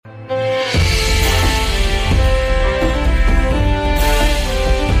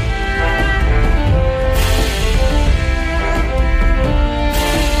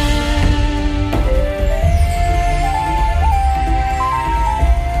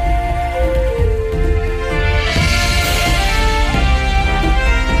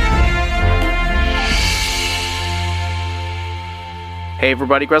Hey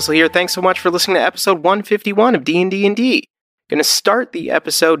everybody, Gressel here. Thanks so much for listening to episode 151 of D&D. Going to start the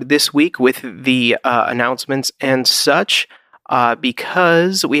episode this week with the announcements and such,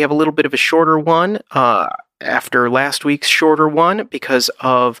 because we have a little bit of a shorter one after last week's shorter one because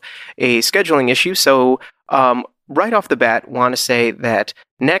of a scheduling issue. So right off the bat, want to say that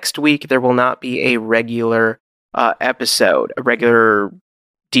next week there will not be a regular episode, a regular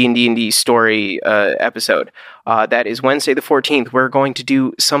D&D story episode. That is Wednesday the 14th. We're going to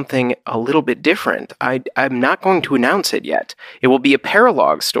do something a little bit different. I'm not going to announce it yet. It will be a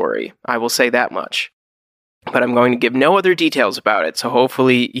paralogue story, I will say that much. But I'm going to give no other details about it, so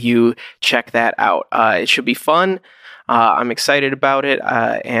hopefully you check that out. It should be fun. I'm excited about it,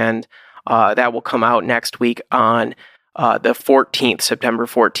 and that will come out next week on the 14th, September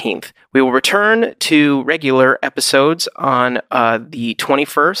 14th. We will return to regular episodes on the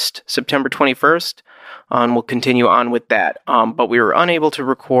 21st, September 21st, and we'll continue on with that. But we were unable to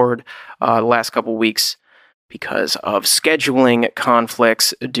record the last couple weeks because of scheduling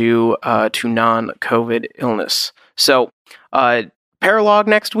conflicts due to non-COVID illness. So, paralogue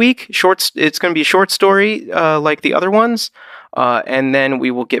next week. It's going to be a short story like the other ones, and then we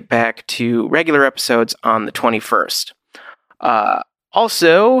will get back to regular episodes on the 21st.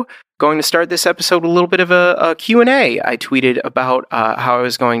 Also, going to start this episode with a little bit of a Q&A. I tweeted about how I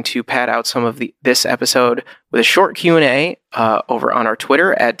was going to pad out some of this episode with a short Q&A over on our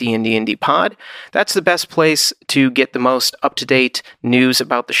Twitter at DNDNDpod. That's the best place to get the most up-to-date news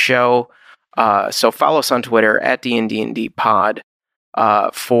about the show. So follow us on Twitter at DNDNDpod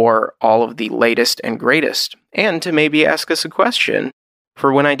for all of the latest and greatest. And to maybe ask us a question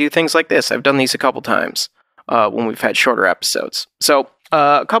for when I do things like this. I've done these a couple times. When we've had shorter episodes. So,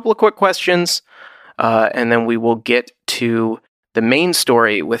 a couple of quick questions, and then we will get to the main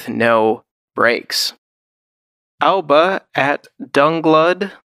story with no breaks. Alba at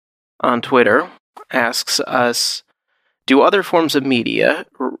Dunglud on Twitter asks us, do other forms of media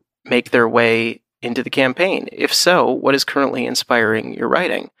make their way into the campaign? If so, what is currently inspiring your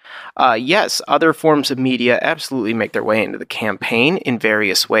writing? Yes, other forms of media absolutely make their way into the campaign in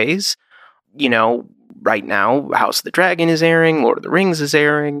various ways. You know, right now, House of the Dragon is airing, Lord of the Rings is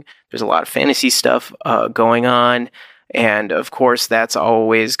airing, there's a lot of fantasy stuff going on, and of course that's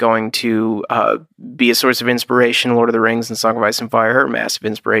always going to be a source of inspiration. Lord of the Rings and Song of Ice and Fire are massive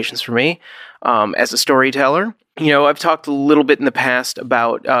inspirations for me as a storyteller. You know, I've talked a little bit in the past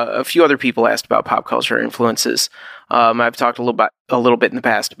about, a few other people asked about pop culture influences. I've talked a little bit in the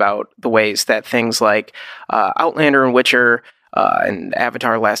past about the ways that things like Outlander and Witcher and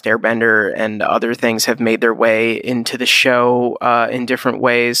Avatar: Last Airbender and other things have made their way into the show in different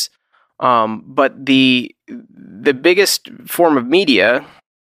ways. But the biggest form of media,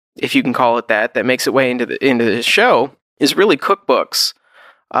 if you can call it that makes its way into the show is really cookbooks.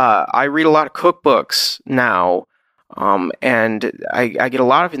 I read a lot of cookbooks now, and I get a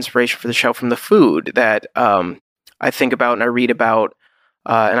lot of inspiration for the show from the food that I think about and I read about.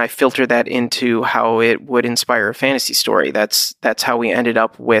 And I filter that into how it would inspire a fantasy story. That's how we ended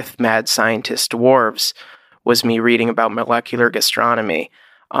up with Mad Scientist Dwarves, was me reading about molecular gastronomy.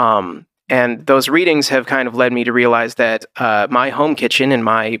 And those readings have kind of led me to realize that my home kitchen and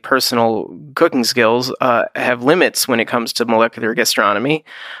my personal cooking skills have limits when it comes to molecular gastronomy.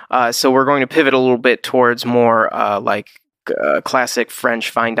 So we're going to pivot a little bit towards more classic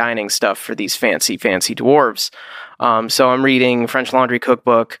French fine dining stuff for these fancy dwarves. So I'm reading French Laundry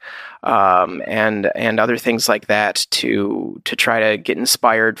Cookbook and other things like that to try to get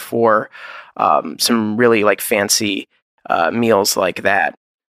inspired for some really fancy meals like that.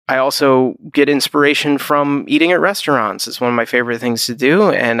 I also get inspiration from eating at restaurants. It's one of my favorite things to do,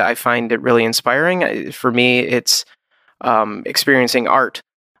 and I find it really inspiring. For me, it's experiencing art,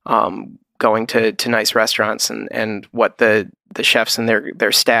 going to nice restaurants and what the chefs and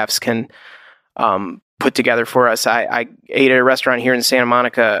their staffs can put together for us. I ate at a restaurant here in Santa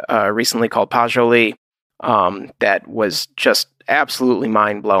Monica recently called Pas Jolie that was just absolutely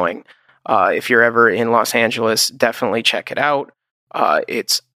mind-blowing. If you're ever in Los Angeles, definitely check it out.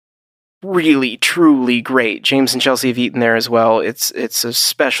 It's really, truly great. James and Chelsea have eaten there as well. It's a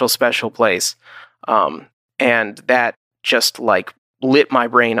special place. And that just lit my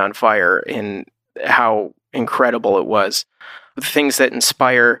brain on fire in how incredible it was. The things that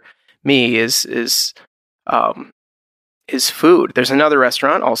inspire me is food. There's another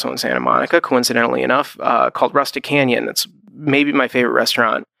restaurant also in Santa Monica, coincidentally enough, called Rustic Canyon. It's maybe my favorite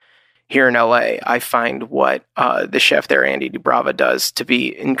restaurant here in LA. I find what the chef there, Andy Dubrava, does to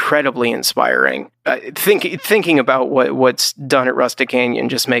be incredibly inspiring. Thinking about what's done at Rustic Canyon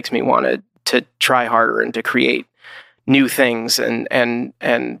just makes me want to try harder and to create new things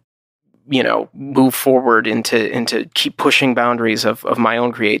and move forward into keep pushing boundaries of my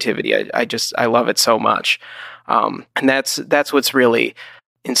own creativity. I love it so much. And that's what's really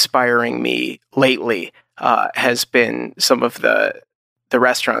inspiring me lately, has been some of the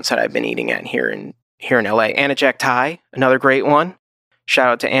restaurants that I've been eating at here in LA. Anna Jack Thai, another great one. Shout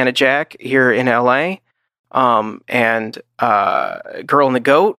out to Anna Jack here in LA. And Girl and the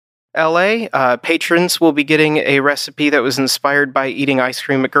Goat, LA. Patrons will be getting a recipe that was inspired by eating ice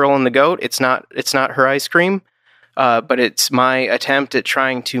cream at Girl and the Goat. It's not her ice cream, but it's my attempt at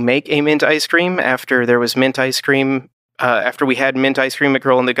trying to make a mint ice cream after there was mint ice cream. After we had mint ice cream at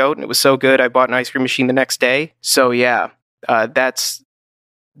Girl and the Goat, and it was so good, I bought an ice cream machine the next day. So yeah, that's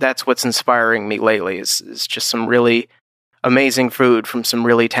what's inspiring me lately. Is just some really amazing food from some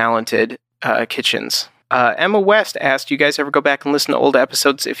really talented kitchens. Emma West asked, "You guys ever go back and listen to old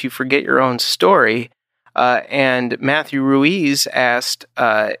episodes if you forget your own story?" And Matthew Ruiz asked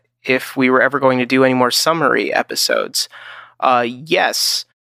if we were ever going to do any more summary episodes. Yes.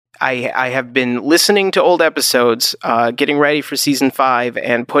 I have been listening to old episodes, getting ready for season 5,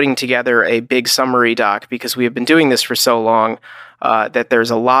 and putting together a big summary doc, because we have been doing this for so long that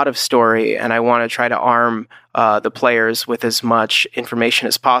there's a lot of story, and I want to try to arm the players with as much information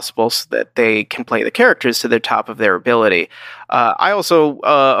as possible so that they can play the characters to the top of their ability. I also,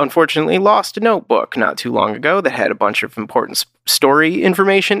 unfortunately, lost a notebook not too long ago that had a bunch of important story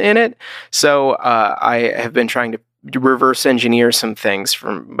information in it, so I have been trying to reverse engineer some things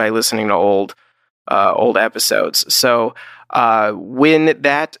by listening to old episodes. So when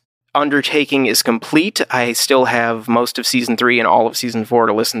that undertaking is complete, I still have most of season 3 and all of season 4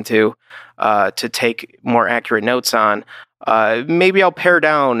 to listen to take more accurate notes on. Maybe I'll pare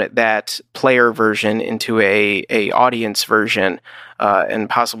down that player version into a audience version and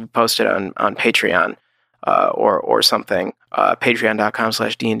possibly post it on Patreon or something.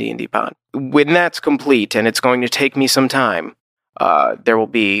 Patreon.com/DNDndPod. When that's complete, and it's going to take me some time, there will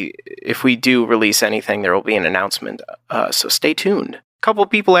be, if we do release anything, there will be an announcement. So stay tuned. A couple of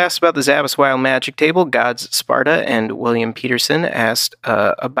people asked about the Zabbis Wild Magic table. Gods Sparta and William Peterson asked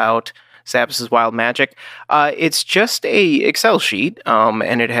about Zabbis' Wild Magic. It's just a Excel sheet,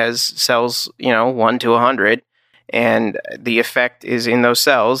 and it has cells, 1 to 100, and the effect is in those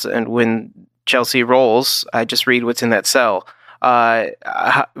cells, and when Chelsea rolls, I just read what's in that cell.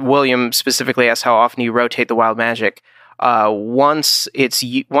 William specifically asked how often you rotate the Wild Magic. Once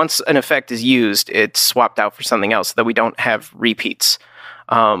an effect is used, it's swapped out for something else, so that we don't have repeats.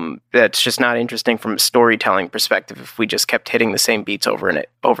 That's just not interesting from a storytelling perspective if we just kept hitting the same beats over and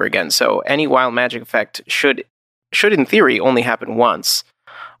over again. So any Wild Magic effect should in theory only happen once,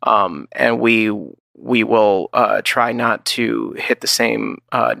 and we will try not to hit the same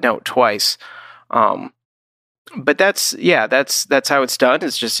note twice. But that's how it's done.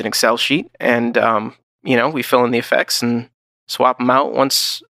 It's just an Excel sheet, and we fill in the effects and swap them out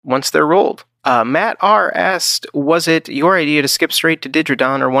once they're rolled. Matt R. asked, was it your idea to skip straight to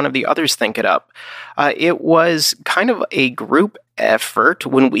Digidon, or one of the others think it up? It was kind of a group effort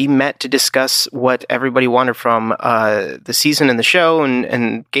when we met to discuss what everybody wanted from the season and the show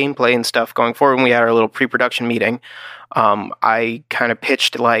and gameplay and stuff going forward. When we had our little pre-production meeting, I kind of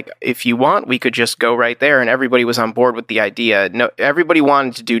pitched, like, if you want, we could just go right there, and everybody was on board with the idea. No, everybody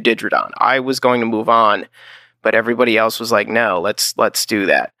wanted to do Digidon. I was going to move on, but everybody else was like, no, let's do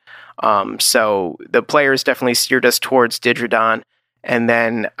that. So the players definitely steered us towards Digidon, and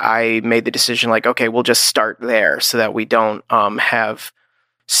then I made the decision, like, okay, we'll just start there so that we don't have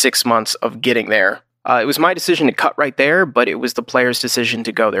 6 months of getting there. It was my decision to cut right there, but it was the players' decision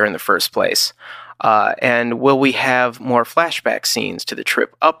to go there in the first place. And will we have more flashback scenes to the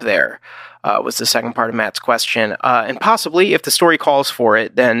trip up there? Was the second part of Matt's question. And possibly, if the story calls for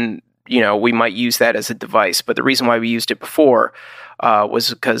it, then we might use that as a device. But the reason why we used it before was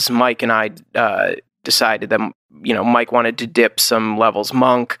because Mike and I decided that Mike wanted to dip some levels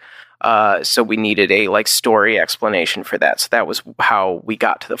monk, so we needed a story explanation for that. So that was how we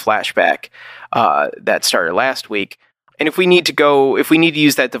got to the flashback that started last week. And if we need to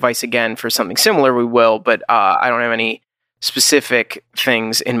use that device again for something similar, we will. But I don't have any specific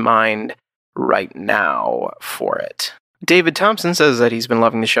things in mind right now for it. David Thompson says that he's been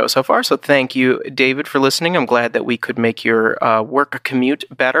loving the show so far, so thank you, David, for listening. I'm glad that we could make your work commute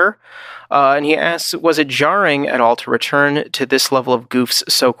better. And he asks, was it jarring at all to return to this level of goofs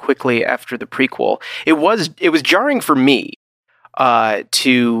so quickly after the prequel? It was jarring for me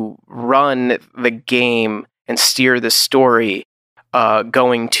to run the game and steer the story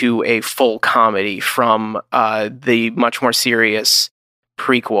going to a full comedy from the much more serious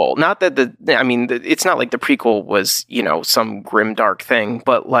prequel. Not that it's not like the prequel was, some grim dark thing,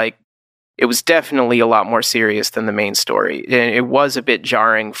 but like it was definitely a lot more serious than the main story. And it was a bit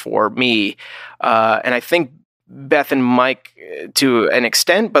jarring for me. And I think Beth and Mike to an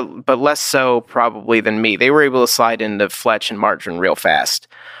extent, but less so probably than me. They were able to slide into Fletch and Margarine real fast.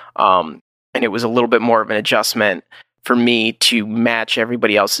 And it was a little bit more of an adjustment for me to match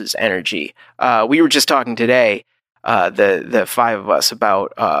everybody else's energy. We were just talking today, the five of us,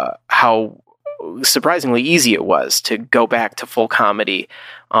 about how surprisingly easy it was to go back to full comedy.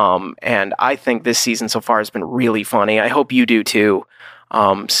 And I think this season so far has been really funny. I hope you do too.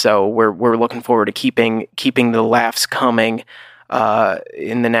 So we're looking forward to keeping the laughs coming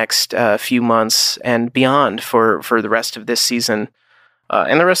in the next few months and beyond for the rest of this season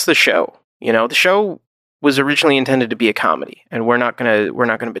and the rest of the show. The show was originally intended to be a comedy, and we're not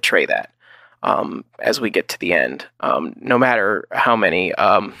gonna betray that as we get to the end. No matter how many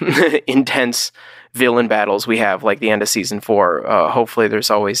intense villain battles we have, like the end of season 4, hopefully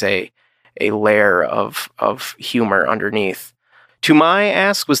there's always a layer of humor underneath. To my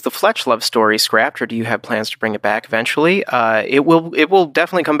ask, was the Fletch love story scrapped, or do you have plans to bring it back eventually? It will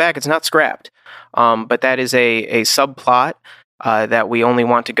definitely come back. It's not scrapped, but that is a subplot that we only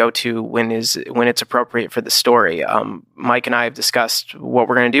want to go to when it's appropriate for the story. Mike and I have discussed what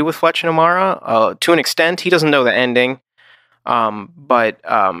we're going to do with Fletch and Amara. To an extent, he doesn't know the ending, but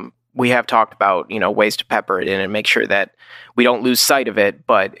we have talked about ways to pepper it in and make sure that we don't lose sight of it,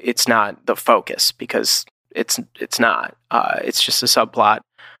 but it's not the focus, because it's not. It's just a subplot,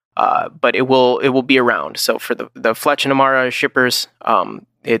 but it will be around. So for the Fletch and Amara shippers,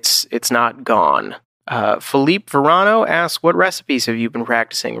 it's not gone. Philippe Verano asks, what recipes have you been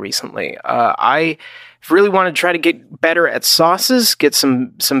practicing recently? I really want to try to get better at sauces, get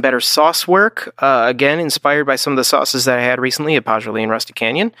some better sauce work. Again, inspired by some of the sauces that I had recently at Pajolie and Rusty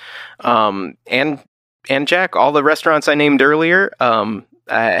Canyon. And Jack, all the restaurants I named earlier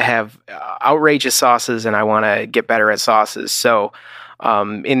have outrageous sauces, and I want to get better at sauces. So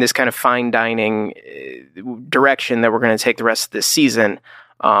in this kind of fine dining direction that we're going to take the rest of this season,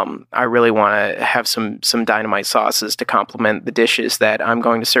 I really want to have some dynamite sauces to complement the dishes that I'm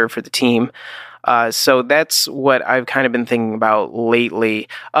going to serve for the team. So that's what I've kind of been thinking about lately.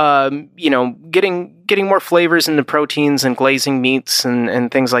 Getting more flavors into proteins and glazing meats and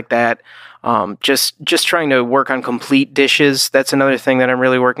things like that. Just trying to work on complete dishes. That's another thing that I'm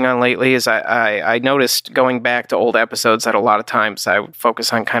really working on lately. Is I noticed going back to old episodes that a lot of times I would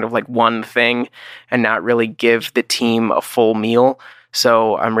focus on kind of like one thing and not really give the team a full meal.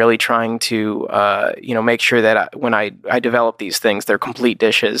 So I'm really trying to, make sure that when I develop these things, they're complete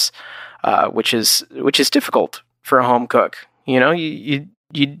dishes, which is difficult for a home cook. You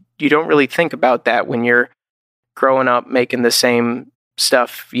don't really think about that when you're growing up making the same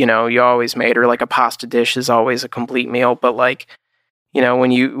stuff, you always made, or like a pasta dish is always a complete meal. But like,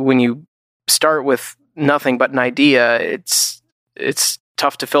 when you start with nothing but an idea, it's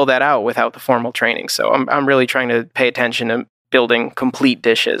tough to fill that out without the formal training. So I'm really trying to pay attention to building complete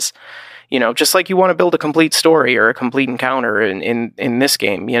dishes, just like you want to build a complete story or a complete encounter in this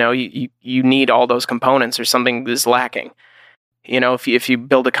game. You need all those components, or something is lacking. If you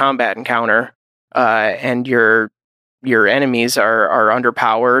build a combat encounter and your enemies are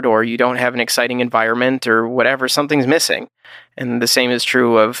underpowered, or you don't have an exciting environment or whatever, something's missing. And the same is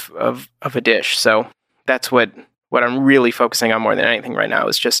true of a dish. So that's what I'm really focusing on more than anything right now,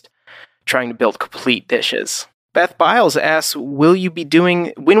 is just trying to build complete dishes. Beth Biles asks, when will you be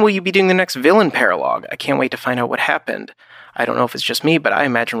doing the next villain paralogue? I can't wait to find out what happened. I don't know if it's just me, but I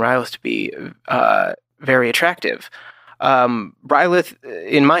imagine Rylith to be very attractive. Rylith,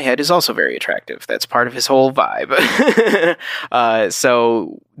 in my head, is also very attractive. That's part of his whole vibe.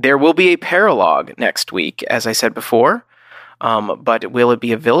 So there will be a paralogue next week, as I said before. But will it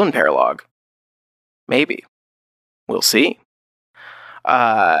be a villain paralogue? Maybe. We'll see.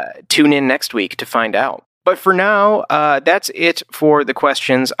 Tune in next week to find out. But for now, that's it for the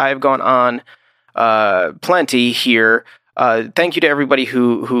questions. I've gone on plenty here. Thank you to everybody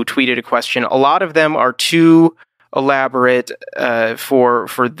who tweeted a question. A lot of them are too elaborate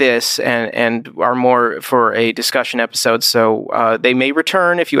for this and are more for a discussion episode. So they may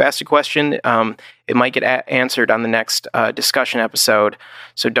return if you ask a question. It might get answered on the next discussion episode.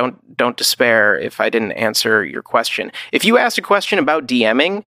 So don't despair if I didn't answer your question. If you asked a question about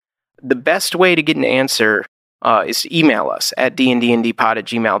DMing, the best way to get an answer is to email us at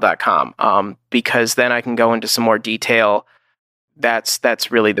dnddpod@gmail.com, because then I can go into some more detail. That's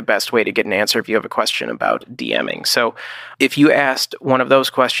really the best way to get an answer if you have a question about DMing. So if you asked one of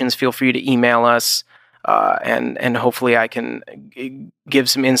those questions, feel free to email us. and hopefully I can give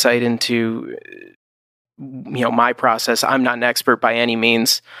some insight into my process. I'm not an expert by any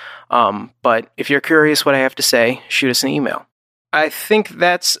means, but if you're curious what I have to say, shoot us an email. I think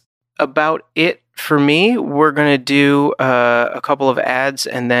that's about it for me. We're going to do a couple of ads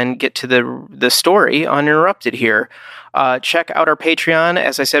and then get to the story uninterrupted here. Check out our Patreon.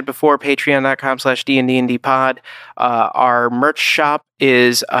 As I said before, patreon.com/DNDndpod. Our merch shop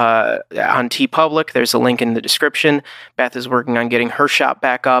is on TeePublic. There's a link in the description. Beth is working on getting her shop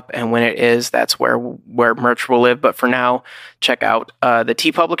back up, and when it is, that's where merch will live. But for now, check out the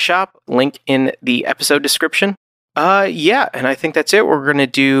TeePublic shop. Link in the episode description. And I think that's it. We're going to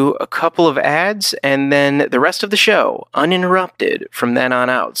do a couple of ads and then the rest of the show uninterrupted from then on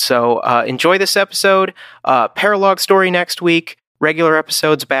out. So enjoy this episode. Paralog story next week. Regular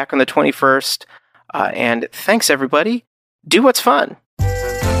episodes back on the 21st. And thanks, everybody. Do what's fun.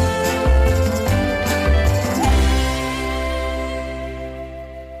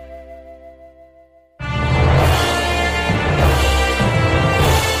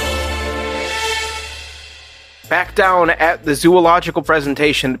 Back down at the zoological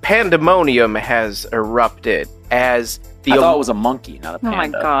presentation, pandemonium has erupted as the... I thought it was a monkey, not a panda. Oh my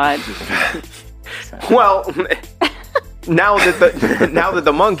god. Well, now that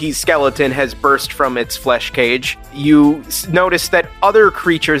the monkey skeleton has burst from its flesh cage, you notice that other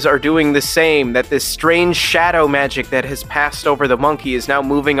creatures are doing the same, that this strange shadow magic that has passed over the monkey is now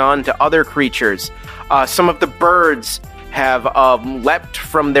moving on to other creatures. Some of the birds have leapt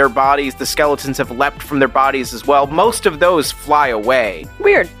from their bodies. The skeletons have leapt from their bodies as well. Most of those fly away.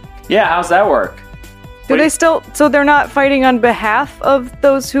 Weird. Yeah, how's that work? Do they still... So they're not fighting on behalf of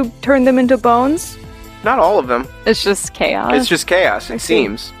those who turned them into bones? Not all of them. It's just chaos. It's just chaos, it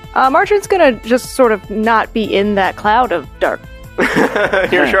seems. Marjorie's gonna just sort of not be in that cloud of dark.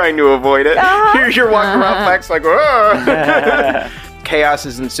 You're trying to avoid it. You're walking around Flex like, chaos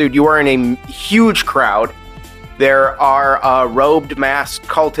has ensued. You are in a huge crowd. There are robed, masked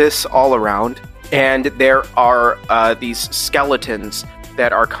cultists all around, and there are these skeletons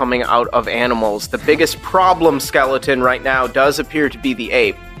that are coming out of animals. The biggest problem skeleton right now does appear to be the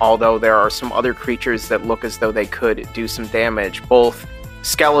ape, although there are some other creatures that look as though they could do some damage, both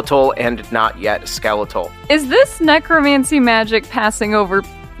skeletal and not yet skeletal. Is this necromancy magic passing over,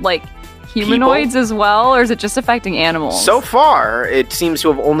 like, humanoids as well, or is it just affecting animals? So far, it seems to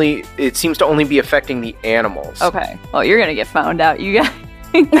only be affecting the animals. Okay. Well, you're gonna get found out, you guys.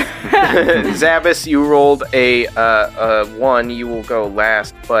 Zabas, you rolled a 1. You will go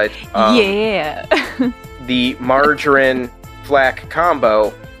last, but yeah. The margarine flack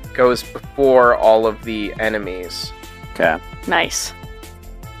combo goes before all of the enemies. Okay. Nice.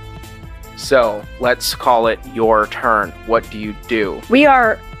 So let's call it your turn. What do you do? We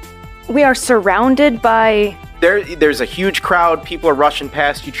are surrounded by... There's a huge crowd. People are rushing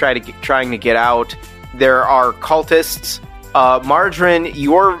past you, trying to get out. There are cultists. Margarine,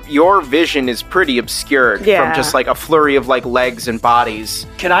 your vision is pretty obscured from just like a flurry of like legs and bodies.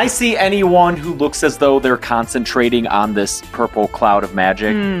 Can I see anyone who looks as though they're concentrating on this purple cloud of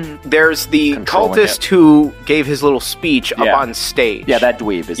magic? There's the cultist who gave his little speech up on stage. Yeah, that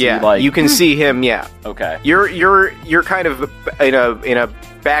dweeb. Is he like... You can see him, yeah. Okay. You're kind of in a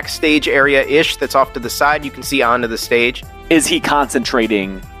backstage area-ish that's off to the side. You can see onto the stage. Is he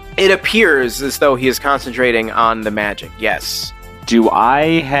concentrating... It appears as though he is concentrating on the magic, yes. Do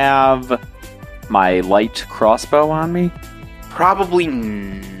I have my light crossbow on me? Probably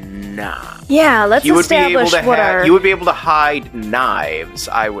not. Yeah, let's establish what our... You would be able to hide knives,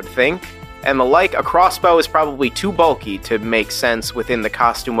 I would think. And a crossbow is probably too bulky to make sense within the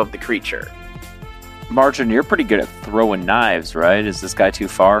costume of the creature. Margarine, you're pretty good at throwing knives, right? Is this guy too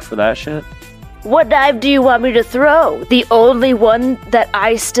far for that shit? What knife do you want me to throw? The only one that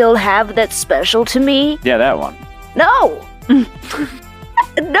I still have that's special to me? Yeah, that one. No!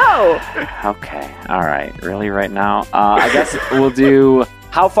 No! Okay, alright. Really, right now? I guess we'll do...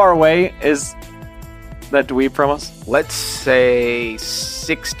 How far away is that dweeb from us? Let's say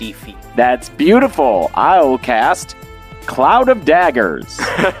 60 feet. That's beautiful! I'll cast Cloud of Daggers.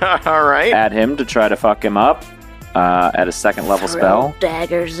 Alright. At him to try to fuck him up. At a second level spell.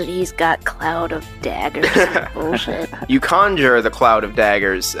 Daggers, and he's got Cloud of Daggers. Bullshit. You conjure the Cloud of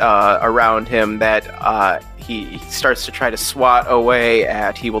Daggers around him that he starts to try to swat away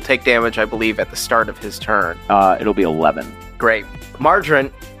at. He will take damage, I believe, at the start of his turn. It'll be 11. Great. Margarine,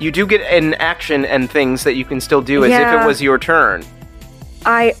 you do get an action and things that you can still do as if it was your turn.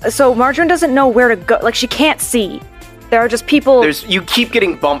 So Margarine doesn't know where to go. Like, she can't see. There are just people... You keep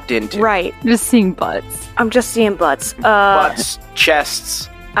getting bumped into. Right. Just seeing butts. I'm just seeing butts. Butts, chests.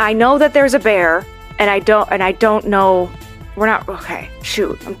 I know that there's a bear. And I don't know. We're not okay.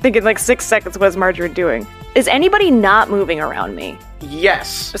 Shoot, I'm thinking like 6 seconds. What is Marjorie doing? Is anybody not moving around me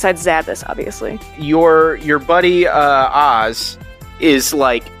Yes. besides Zathis, obviously? Your buddy Oz is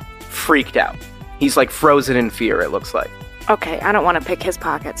like freaked out. He's like frozen in fear, it looks like. Okay, I don't want to pick his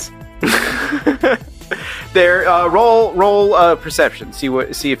pockets. There, roll perception. See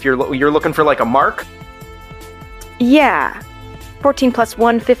if you're looking for like a mark. Yeah, 14 plus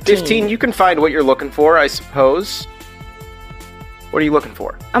 1, 15. 15. You can find what you're looking for, I suppose. What are you looking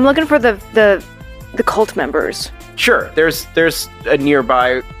for? I'm looking for the cult members. Sure. There's a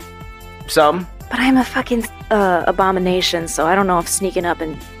nearby some. But I'm a fucking abomination, so I don't know if sneaking up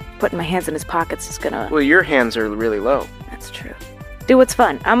and putting my hands in his pockets is gonna... Well, your hands are really low. That's true. Do what's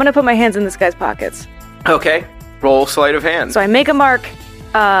fun. I'm gonna put my hands in this guy's pockets. Okay. Roll sleight of hand. So I make a mark.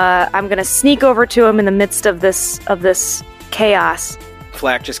 I'm gonna sneak over to him in the midst of this chaos.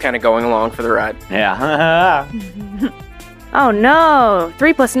 Flack just kind of going along for the ride. Yeah. Oh no!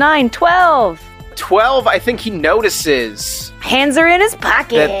 3 plus 9, 12! 12, I think he notices Hands are in his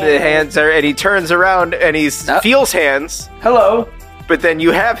pocket! that the hands are, and he turns around and he feels hands, Hello. but then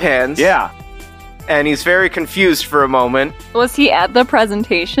you have hands. Yeah. And he's very confused for a moment. Was he at the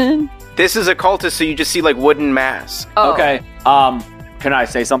presentation? This is a cultist, so you just see like wooden masks. Oh. Okay. Can I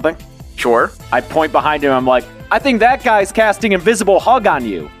say something? Sure. I point behind him. I'm like, I think that guy's casting invisible hug on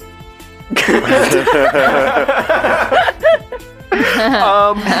you.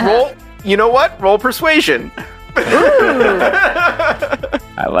 Roll. You know what? Roll persuasion. I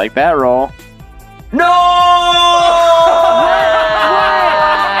like that roll. No!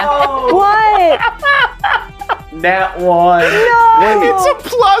 What? Nat 1. It's a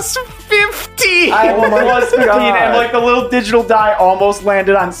plus 15. I have a plus 15, and like the little digital die almost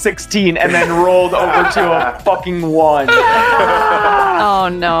landed on 16 and then rolled over to a fucking 1. Oh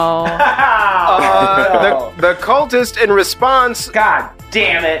no. The cultist, in response, God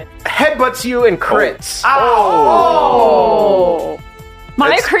damn it. headbutts you and crits. Oh!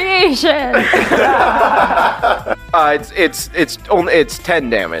 My creation. It's 10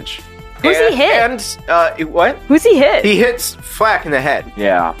 damage. Who's he hit? And what? Who's he hit? He hits Flack in the head.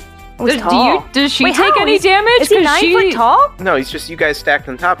 Yeah. Who's tall? Does she Wait, take how? any damage? Is he 'Cause 9 foot tall? No, he's just you guys stacked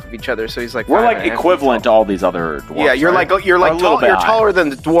on top of each other, so he's like We're 5 like and a half. equivalent to all these other dwarves. Yeah, you're right? like you're A like little tall, bit you're high. taller than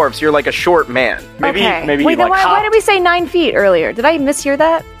the dwarves. You're like a short man. Maybe Okay. maybe Wait, you then like why did we say 9 feet earlier? Did I mishear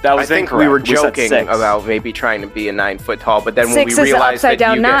that? That I was think incorrect. we were said joking 6. about maybe trying to be a 9 foot tall, but then 6 when we is realized upside that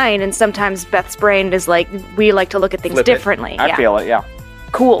down you 9, and sometimes Beth's brain is like, we like to look at things Flip it. differently. I Yeah. feel it, yeah.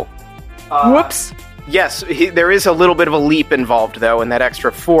 Cool. Whoops. Yes, there is a little bit of a leap involved, though, and that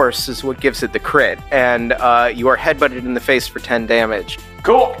extra force is what gives it the crit. And you are headbutted in the face for 10 damage.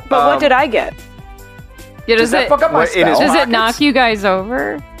 Cool. But what did I get? Yeah, does it fuck up my What, it is- spell? does it pockets? knock you guys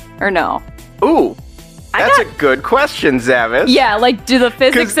over or no? Ooh, I that's got- a good question, Zavis. Yeah, like do the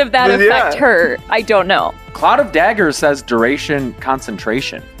physics 'Cause of that the- affect yeah. her? I don't know. Cloud of Daggers says duration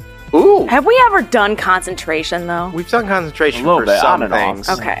concentration. Ooh. Have we ever done concentration, though? We've done concentration A little for bit, some on and off. things.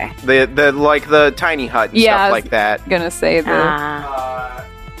 Okay. The like the tiny hut and Yeah, I stuff was- like that. Gonna say the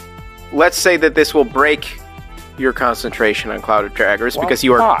Let's say that this will break your concentration on Cloud of Daggers because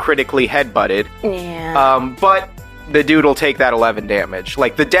you are fuck? critically headbutted. Yeah. But the dude will take that 11 damage.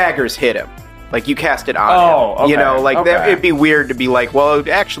 Like the daggers hit him. Like you cast it on Oh, him. You okay, know, like okay. it'd be weird to be like, well,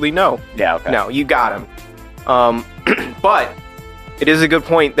 actually, no. Yeah, okay. No, you got him. But it is a good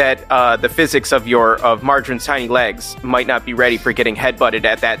point that the physics of Marjorie's tiny legs might not be ready for getting headbutted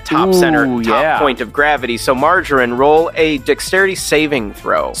at that top Ooh, top yeah. point of gravity. So Marjorie, roll a dexterity saving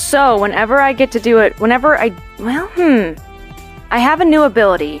throw. So, whenever I get to do it, I have a new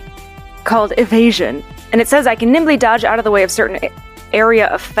ability called Evasion, and it says I can nimbly dodge out of the way of certain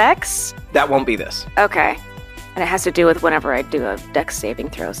area effects. That won't be this. Okay. And it has to do with whenever I do a dex saving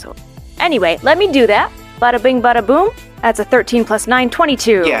throw, so... Anyway, let me do that. Bada bing, bada boom. That's a 13 plus 9,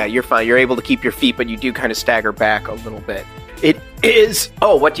 22. Yeah, you're fine. You're able to keep your feet, but you do kind of stagger back a little bit. It is...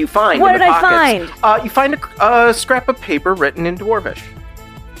 Oh, what do you find What in the did I pockets? You find a scrap of paper written in Dwarvish.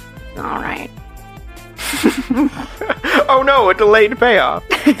 All right. Oh no, a delayed payoff.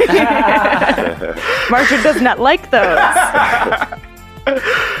 Marjorie does not like those.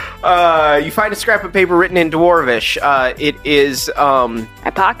 You find a scrap of paper written in Dwarvish. It is...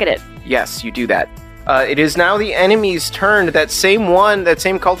 I pocket it. Yes, you do that. It is now the enemy's turn. That same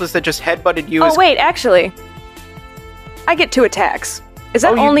cultist that just headbutted you is... Oh, wait, actually. I get 2 attacks. Is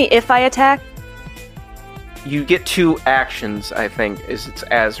that Oh, you- only if I attack? You get 2 actions, I think, it's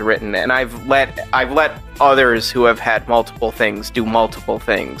as written. And I've let others who have had multiple things do multiple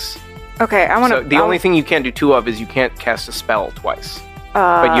things. Okay, I want to... So the only thing you can't do 2 of is you can't cast a spell twice.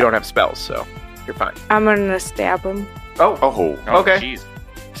 But you don't have spells, so You're fine. I'm gonna stab him Oh, Oh. Okay. Jeez.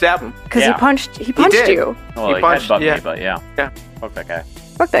 stab him. because Yeah. he punched did. you. Well, He he punched- headbutted yeah. me, but yeah. Yeah. Fuck that guy.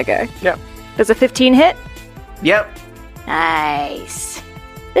 Fuck that guy. Yeah. Does a 15 hit? Yep. Nice.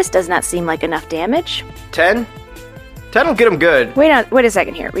 This does not seem like enough damage. 10? 10 will get him good. Wait a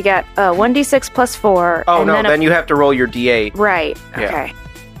second here. We got 1d6 plus 4. Oh, and no, then then you have to roll your d8. Right. Yeah. Okay.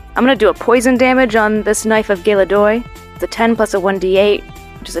 I'm gonna do a poison damage on this Knife of Galadoy. It's a 10 plus a 1d8,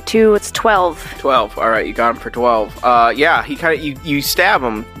 which is a 2. It's 12. 12. All right, you got him for 12. Yeah, he kind of you stab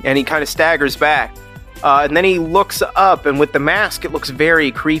him, and he kind of staggers back, and then he looks up, and with the mask, it looks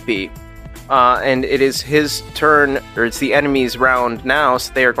very creepy. And it is his turn, or it's the enemy's round now,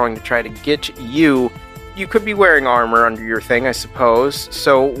 so they are going to try to get you. You could be wearing armor under your thing, I suppose.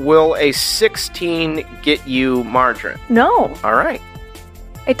 So will a 16 get you, Margarine? No, All right.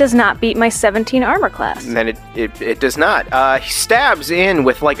 it does not beat my 17 armor class. And then it does not. He stabs in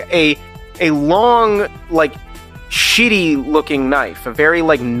with like a long, like shitty looking knife, a very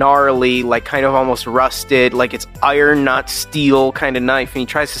like gnarly, like kind of almost rusted, like it's iron not steel kind of knife, and he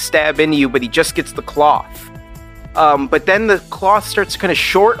tries to stab into you, but he just gets the cloth. But then the cloth starts to kind of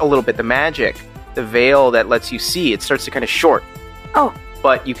short a little bit. The magic, the veil that lets you see, it starts to kind of short. Oh.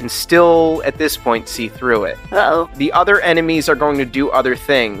 But you can still, at this point, see through it. Uh-oh. The other enemies are going to do other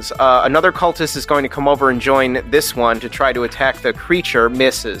things. Another cultist is going to come over and join this one to try to attack the creature.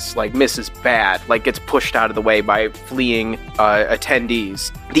 Misses bad, like gets pushed out of the way by fleeing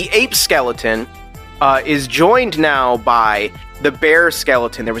attendees. The ape skeleton is joined now by the bear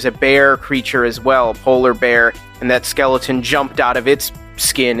skeleton. There was a bear creature as well, polar bear, and that skeleton jumped out of its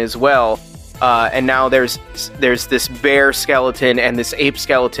skin as well. And now there's this bear skeleton and this ape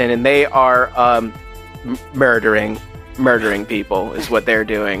skeleton, and they are murdering people is what they're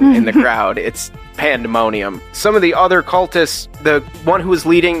doing in the crowd. It's pandemonium. Some of the other cultists, the one who was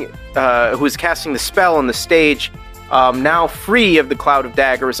leading, who was casting the spell on the stage, now free of the cloud of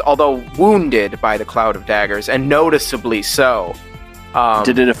daggers, although wounded by the cloud of daggers, and noticeably so.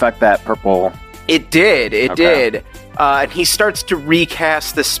 Did it affect that purple? It did. It Okay. did. And he starts to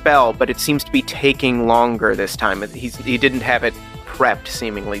recast the spell, but it seems to be taking longer this time. He didn't have it prepped,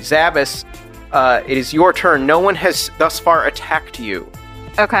 seemingly. Zabbis, it is your turn. No one has thus far attacked you.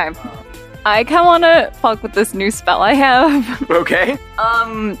 Okay. I kind of want to fuck with this new spell I have. Okay?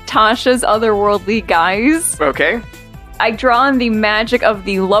 Tasha's Otherworldly Guise. Okay. I draw on the magic of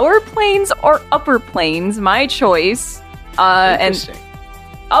the lower planes or upper planes, my choice. And Interesting.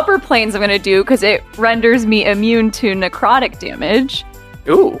 upper planes I'm going to do because it renders me immune to necrotic damage.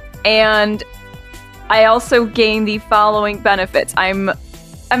 Ooh. And I also gain the following benefits. I'm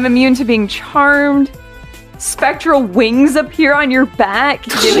immune to being charmed. Spectral wings appear on your back,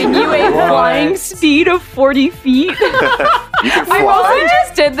 giving you a flying speed of 40 feet. You can I fly. mostly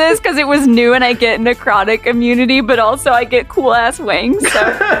just did this because it was new and I get necrotic immunity, but also I get cool ass wings.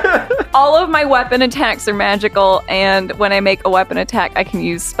 So all of my weapon attacks are magical, and when I make a weapon attack, I can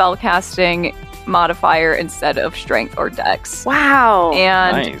use spellcasting modifier instead of strength or dex. Wow.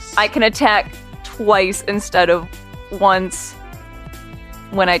 And Nice. I can attack twice instead of once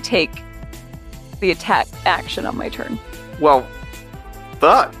when I take the attack action on my turn. Well,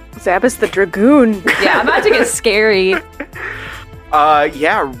 fuck. Zabbis the Dragoon. Yeah, I'm about to get scary.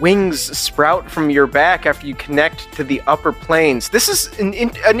 Yeah, wings sprout from your back after you connect to the upper planes. This is an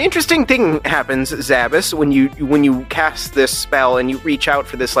interesting thing happens, Zabbis, when you cast this spell and you reach out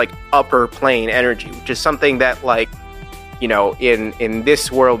for this like upper plane energy, which is something that like, you know, in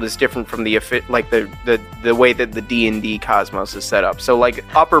this world is different from the way that the D&D cosmos is set up. So like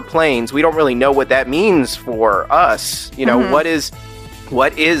upper planes, we don't really know what that means for us. You know, what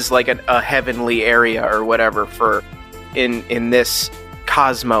is like a heavenly area or whatever for in this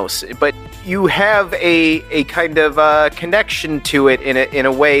cosmos, but you have a kind of connection to it in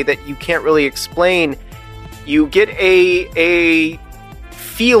a way that you can't really explain. You get a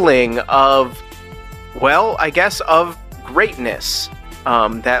feeling of, well, I guess of greatness,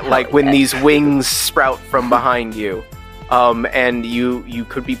 that like when these wings sprout from behind you, and you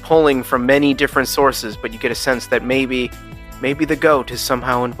could be pulling from many different sources, but you get a sense that maybe the goat is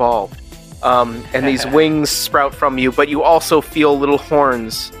somehow involved. And these wings sprout from you, but you also feel little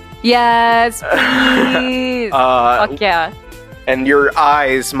horns. Yes, please. Fuck yeah. And your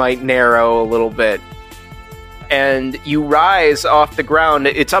eyes might narrow a little bit. And you rise off the ground.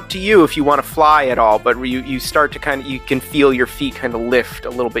 It's up to you if you want to fly at all, but you start to you can feel your feet kind of lift a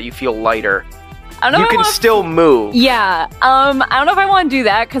little bit. You feel lighter. I don't know You if I can wanna- still move. Yeah. I don't know if I want to do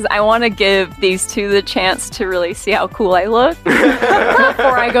that because I want to give these two the chance to really see how cool I look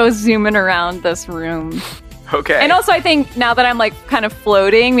before I go zooming around this room. Okay. And also, I think now that I'm like kind of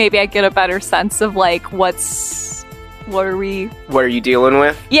floating, maybe I get a better sense of like what are we? What are you dealing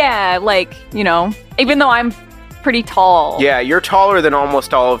with? Yeah, like, you know, even though I'm pretty tall. Yeah, you're taller than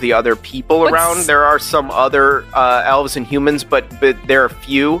almost all of the other people around. There are some other elves and humans, but there are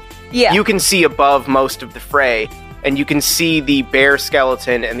few. Yeah. You can see above most of the fray, and you can see the bear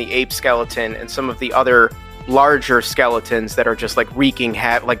skeleton and the ape skeleton and some of the other larger skeletons that are just like wreaking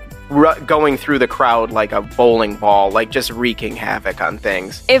going through the crowd like a bowling ball, like just wreaking havoc on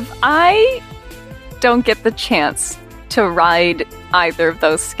things. If I don't get the chance to ride either of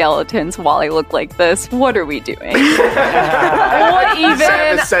those skeletons while I look like this, what are we doing? What even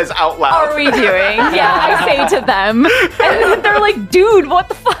Samus says out loud. are we doing? Yeah, I say to them. And they're like, dude, what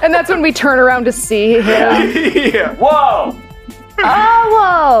the fuck? And that's when we turn around to see him. Yeah. Whoa!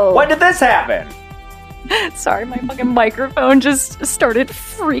 Oh, whoa! When did this happen? Sorry, my fucking microphone just started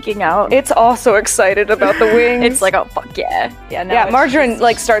freaking out. It's also excited about the wings. It's like, oh, fuck yeah. Yeah, no, yeah, it's Margarine just-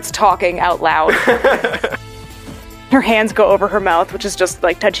 like starts talking out loud. Her hands go over her mouth, which is just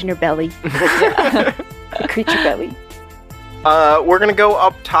like touching her belly. The creature belly. We're gonna go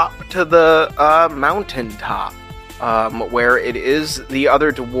up top to the mountaintop, where it is the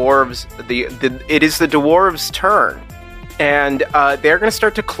other dwarves. It is the dwarves' turn, and they're gonna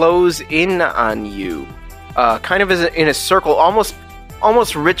start to close in on you, kind of in a circle, almost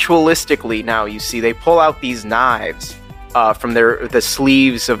ritualistically. Now you see they pull out these knives from the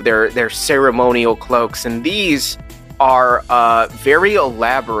sleeves of their ceremonial cloaks, and these are very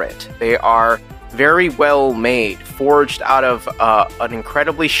elaborate. They are very well made, forged out of an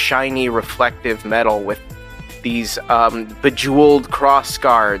incredibly shiny, reflective metal with these bejeweled cross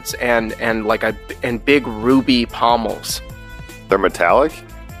guards and big ruby pommels. They're metallic?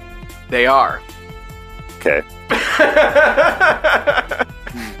 They are. Okay.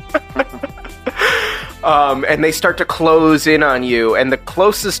 And they start to close in on you, and the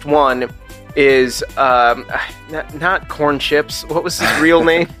closest one is not Corn Chips. What was his real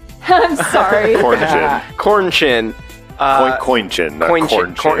name? I'm sorry. Corn chin. Corn Chin. Coin chin, not Coin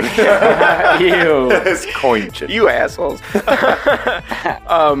corn chin. chin. Ew. It's coin chin. You assholes.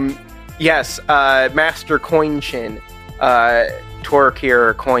 Yes, Master Coin Chin,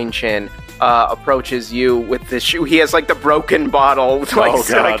 Torkir Coin Chin, approaches you with this shoe. He has like the broken bottle,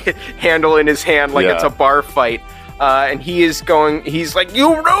 like handle in his hand, like it's a bar fight. And he's like,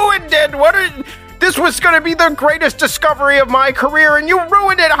 you ruined it! This was going to be the greatest discovery of my career, and you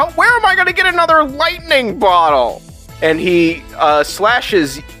ruined it! Where am I going to get another lightning bottle? And he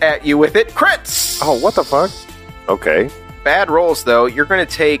slashes at you with it. Crits! Oh, what the fuck? Okay. Bad rolls, though. You're going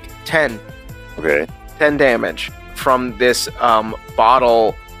to take 10. Okay. 10 damage from this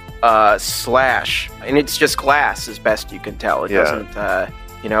bottle slash. And it's just glass, as best you can tell. It doesn't...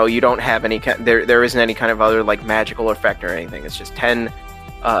 you don't have any kind. There isn't any kind of other like magical effect or anything. It's just 10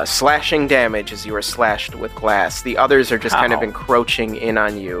 slashing damage as you are slashed with glass. The others are just kind of encroaching in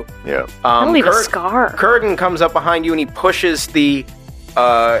on you. Yeah. I'll leave a scar. Kurgan comes up behind you and he pushes the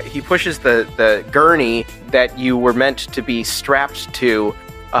gurney that you were meant to be strapped to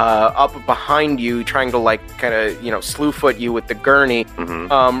up behind you, trying to like kind of slew foot you with the gurney.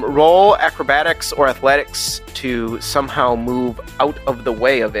 Mm-hmm. Roll acrobatics or athletics to somehow move out of the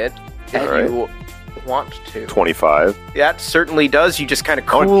way of it if you want to. 25. That certainly does. You just kind of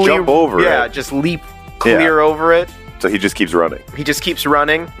coolly jump over it. Yeah, just leap clear over it. So he just keeps running. He just keeps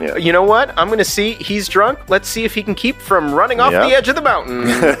running. Yeah. You know what? I'm going to see. He's drunk. Let's see if he can keep from running off the edge of the mountain.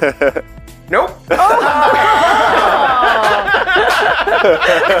 Nope.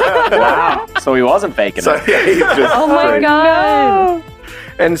 Wow. So he wasn't faking it. Yeah, he's just Oh my god.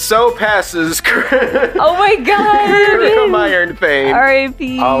 And so passes Oh my god. Iron Fane.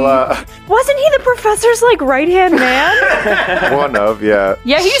 R.I.P. Wasn't he the professor's like right-hand man? One of, yeah.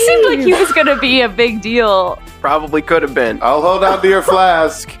 Yeah, he seemed like he was gonna be a big deal. Probably could have been. I'll hold on to your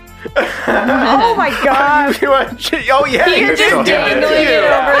flask. Oh my god. Oh yeah, You're just still dangling have it. it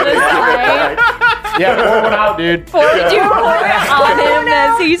over the side. Yeah, pour one out, dude. Pour it on him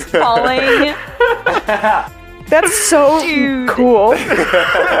as he's falling. That's so Dude. cool.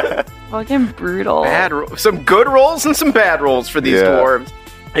 Fucking brutal. Some good rolls and some bad rolls for these dwarves.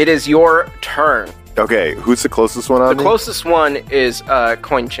 It is your turn. Okay, who's the closest one on The me? closest one is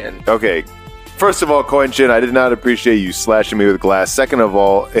Coin Chin. Okay. First of all, Coin Chin, I did not appreciate you slashing me with glass. Second of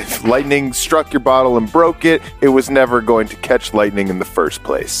all, if lightning struck your bottle and broke it, it was never going to catch lightning in the first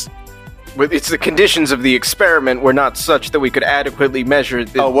place. It's the conditions of the experiment were not such that we could adequately measure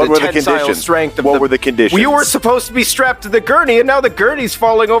the, what were the tensile conditions? strength of What were the conditions? We were supposed to be strapped to the gurney, and now the gurney's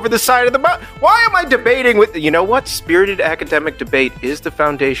falling over the side of the mountain. Why am I debating with... You know what? Spirited academic debate is the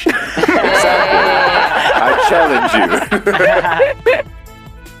foundation. I challenge you.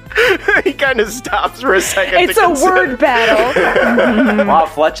 He kind of stops for a second. It's a word battle. Wow,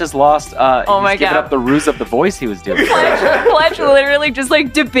 Fletch has lost. Oh my he's given God. up the ruse of the voice he was doing. Fletch literally just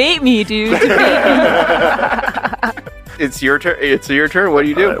like, debate me, dude. Debate me. It's your turn. It's your turn. What do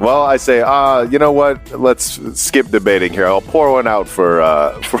you do? All right, well, I say, you know what? Let's skip debating here. I'll pour one out for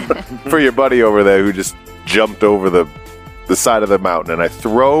your buddy over there who just jumped over the side of the mountain, and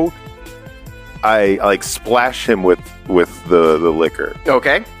I like splash him with the liquor,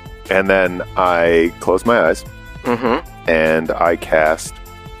 Okay. and then I close my eyes Mm-hmm. and I cast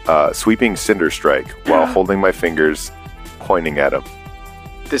Sweeping Cinder Strike while holding my fingers pointing at him.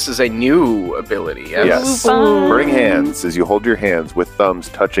 This is a new ability. Yes. Bring hands. As you hold your hands with thumbs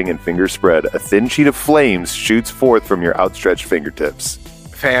touching and fingers spread, a thin sheet of flames shoots forth from your outstretched fingertips.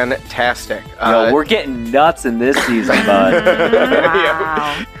 Fantastic. Yo, we're getting nuts in this season, bud.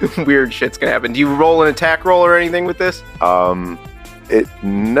 Yeah. Weird shit's gonna happen. Do you roll an attack roll or anything with this?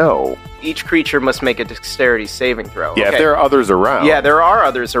 No. Each creature must make a dexterity saving throw. Yeah, Okay. if there are others around. Yeah, there are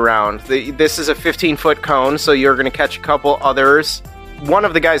others around. This is a 15-foot cone, so you're going to catch a couple others. One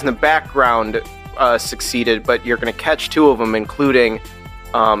of the guys in the background succeeded, but you're going to catch two of them, including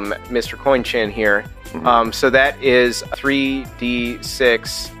Mr. Coinchin here. So that is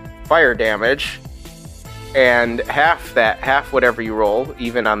 3d6 fire damage, and half whatever you roll,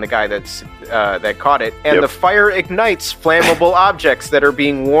 even on the guy that caught it. And Yep. the fire ignites flammable objects that are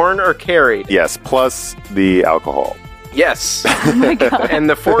being worn or carried. Yes, plus the alcohol. Yes. Oh my God. And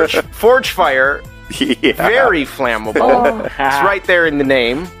the forge fire, Yeah. very flammable. Oh. It's right there in the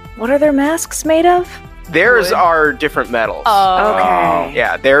name. What are their masks made of? Theirs are different metals. Okay.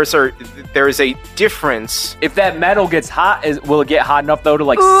 Yeah, there is a difference. If that metal gets hot, will it get hot enough though to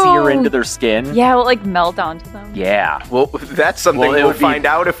like sear into their skin? Yeah, it will like melt onto them. Yeah. Well, that's something Well, it we'll would be- find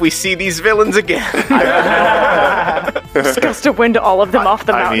out if we see these villains again. Just gust of wind all of them off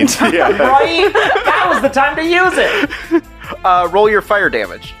the I mountain. mean, yeah. Right? That was the time to use it. Roll your fire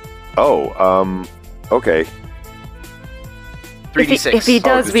damage. Okay. 3d6. If he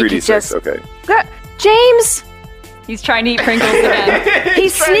does, just we 3d6, could just. okay. James! He's trying to eat Pringles again.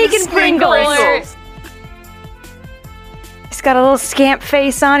 He's sneaking Pringles! He's got a little scamp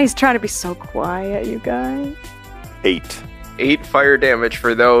face on. He's trying to be so quiet, you guys. 8. 8 fire damage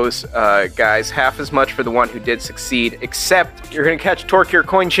for those guys, half as much for the one who did succeed, except you're going to catch Torkir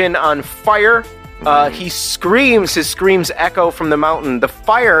Coinchin on fire. He screams, his screams echo from the mountain. The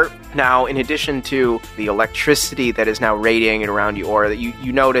fire now, in addition to the electricity that is now radiating around you, or that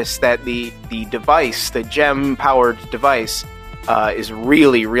you notice that the device, the gem-powered device, is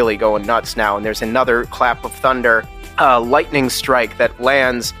really, really going nuts now, and there's another clap of thunder, lightning strike that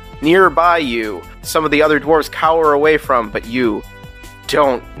lands nearby you. Some of the other dwarves cower away from, but you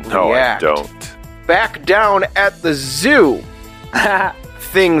don't react. No, I don't. Back down at the zoo.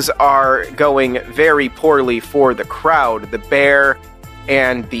 Things are going very poorly for the crowd. The bear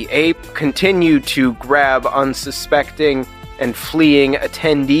and the ape continue to grab unsuspecting and fleeing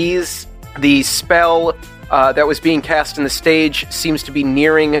attendees. The spell that was being cast in the stage seems to be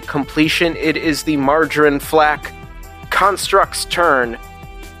nearing completion. It is the Margarine Flack Construct's turn.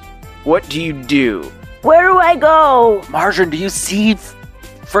 What do you do? Where do I go? Margarine, do you see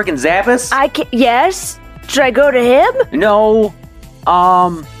freaking Zappos? Yes? Should I go to him? No.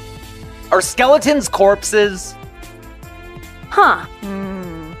 Are skeletons corpses? Huh.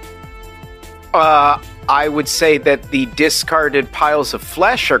 I would say that the discarded piles of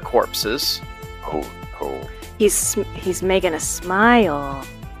flesh are corpses. Oh. He's making a smile.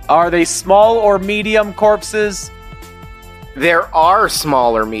 Are they small or medium corpses? There are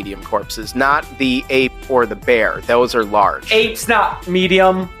smaller medium corpses, not the ape or the bear. Those are large. Ape's not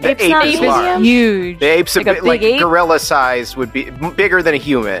medium. The Ape's ape not is medium? large. Huge. The ape's Like a a bit big like ape? gorilla sized, would be bigger than a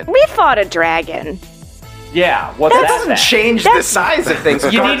human. We fought a dragon. Yeah, what's That that? doesn't then? change the size of things.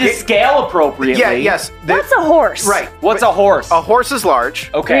 You need to scale appropriately. Yeah, yes. What's a horse? Right. What's a horse? A horse is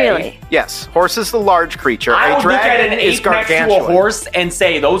large. Okay. Really? Yes. Horse is the large creature. I A would look at dragon an is ape next to a gargantuan. horse and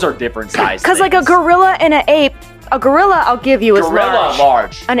say those are different sizes. Because like a gorilla and an ape, a gorilla I'll give you is gorilla large.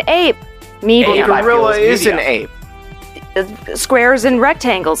 large. An ape, medium. Ape, I feel Gorilla is is an medium. ape. squares and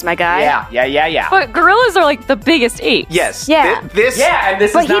rectangles, my guy. Yeah. But gorillas are like the biggest apes. Yes. Yeah. This. Yeah, and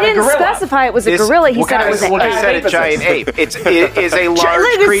this But is he not a didn't gorilla. specify it was a This- gorilla. He Well, said it guys, was an well, I ape. said a giant ape. It is a large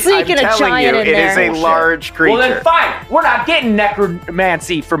Look at creature. I'm sneaking a telling giant you, in it is there. a large creature. Well, then fine. We're not getting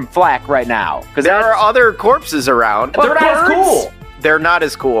necromancy from Flack right now. Because There are other corpses around. They're not as cool. They're not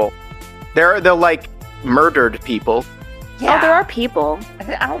as cool. They're like murdered people. Oh, there are people.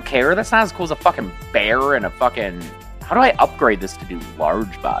 I don't care. That's not as cool as a fucking bear and a fucking... How do I upgrade this to do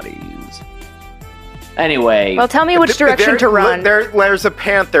large bodies? Anyway. Well, tell me which direction to run. There's a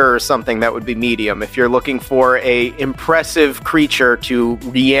panther or something that would be medium if you're looking for a impressive creature to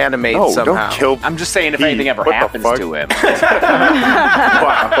reanimate No, somehow. don't kill. I'm just saying if He- anything ever what the happens fuck? to him.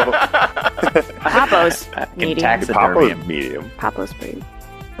 Wow. Papo's Can medium. taxidermy Papa's him. medium. Papo's pretty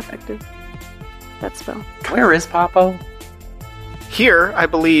effective. That spell. Where is Papo? Here, I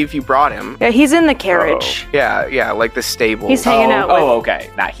believe you brought him. Yeah, he's in the carriage. Yeah, like the stable. He's hanging out with. Oh, okay.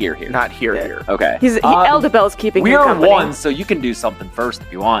 Not here. Not here. Okay. Eldebel's keeping We him are company. one, so you can do something first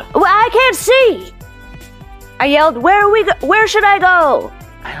if you want. Well, I can't see. I yelled, where should I go?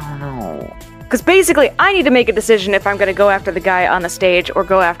 I don't know. Because basically, I need to make a decision if I'm going to go after the guy on the stage or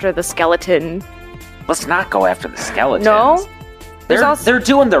go after the skeleton. Let's not go after the skeletons. No? There's They're, also- they're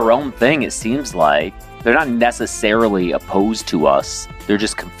doing their own thing, it seems like. They're not necessarily opposed to us. They're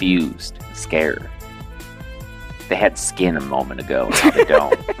just confused, and scared. They had skin a moment ago, now they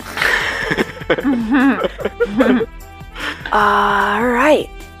don't. All right.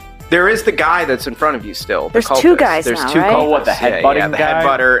 There is the guy that's in front of you still. the There's two cultist. guys There's now, two right? cultists. Oh, what, the headbutting yeah, the guy?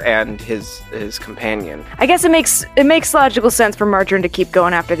 headbutter and his companion. I guess it makes logical sense for Margarine to keep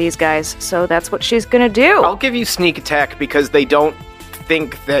going after these guys, so that's what she's gonna do. I'll give you sneak attack because they don't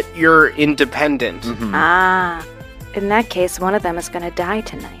think that you're independent. Mm-hmm. Ah, in that case, one of them is gonna die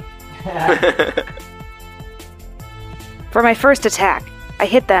tonight. For my first attack, I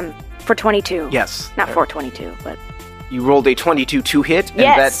hit them for 22. Yes. Not 422, but You rolled a 22 to hit, and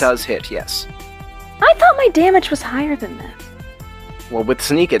Yes. that does hit, yes. I thought my damage was higher than that. Well, with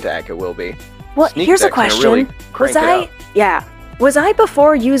sneak attack, it will be. Well, Sneak here's a attack's gonna question. really Was crank it I? up. Yeah. Was I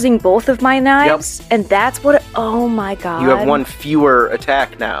before using both of my knives? And that's what. Oh my god. You have one fewer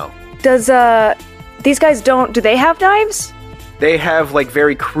attack now. Does these guys don't? Do they have knives? They have, like,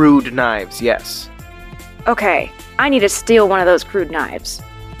 very crude knives, yes. Okay. I need to steal one of those crude knives.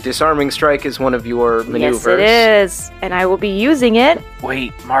 Disarming strike is one of your maneuvers. Yes, it is, and I will be using it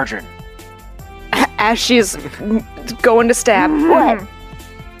Wait, Margarine. as she's going to stab. What?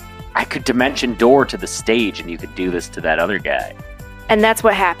 I could dimension door to the stage and you could do this to that other guy. And that's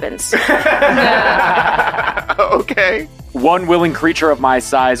what happens. Okay. One willing creature of my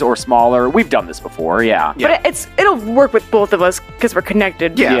size or smaller. We've done this before, yeah. Yeah. But it'll work with both of us because we're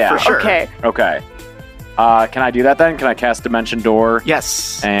connected. Yeah, for sure. Okay. Okay. Can I do that then? Can I cast Dimension Door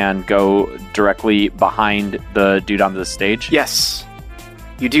Yes. and go directly behind the dude on the stage? Yes.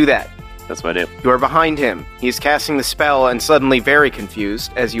 You do that. That's what I do. You are behind him. He's casting the spell and suddenly very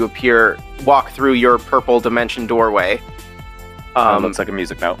confused as you walk through your purple dimension doorway. Looks like a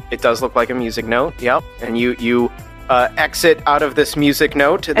music note. It does look like a music note, yep. And you exit out of this music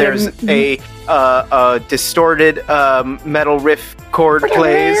note. There's a distorted metal riff chord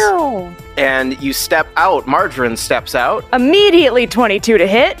plays, and you step out. Margarine steps out. Immediately 22 to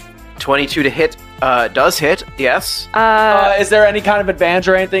hit. 22 to hit does hit, yes. Is there any kind of advantage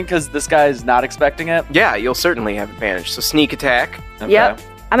or anything? Because this guy's not expecting it. Yeah, you'll certainly have advantage. So sneak attack. Okay. Yep.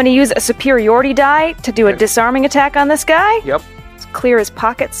 I'm going to use a superiority die to do a Okay. disarming attack on this guy. Yep. Let's clear his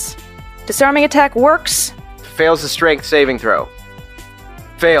pockets. Disarming attack works. Fails the strength saving throw.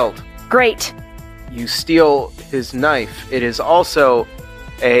 Failed. Great. You steal his knife. It is also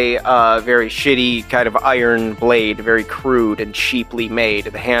a very shitty kind of iron blade, very crude and cheaply made.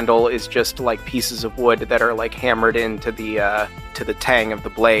 The handle is just like pieces of wood that are like hammered into the tang of the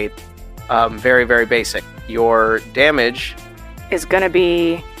blade. Very, very basic. Your damage, Is going to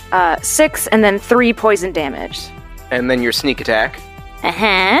be 6 and then 3 poison damage. and then your sneak attack,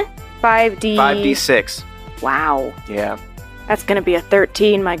 Uh-huh. 5d. 5d6. Wow. Yeah. That's going to be a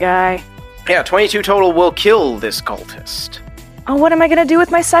 13, my guy. Yeah, 22 total will kill this cultist. Oh, what am I going to do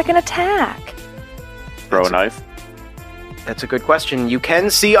with my second attack? Throw a knife. That's a good question. You can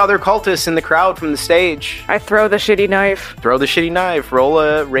see other cultists in the crowd from the stage. I throw the shitty knife. Throw the shitty knife. Roll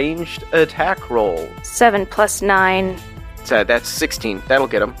a ranged attack roll. 7 plus 9. That's 16. That'll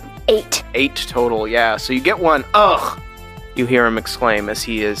get him. 8. 8 total, yeah. So you get one. Ugh! You hear him exclaim as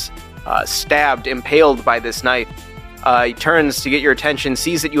he is stabbed, impaled by this knife. He turns to get your attention,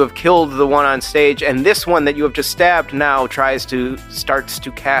 sees that you have killed the one on stage, and this one that you have just stabbed now starts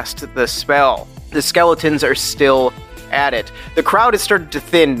to cast the spell. The skeletons are still at it. The crowd has started to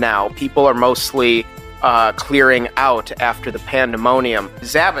thin now. People are mostly clearing out after the pandemonium.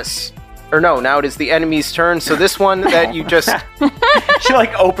 Zabbis. Or no, now it is the enemy's turn. So this one that you just... She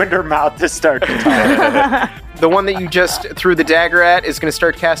like opened her mouth to start to talk. The one that you just threw the dagger at is going to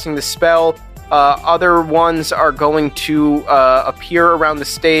start casting the spell. Other ones are going to appear around the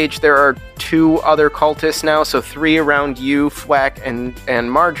stage. There are 2 other cultists now, so 3 around you, Flack and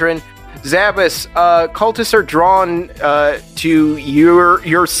Margarine. Zabbis, cultists are drawn to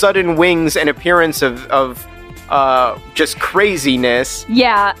your sudden wings and appearance of just craziness.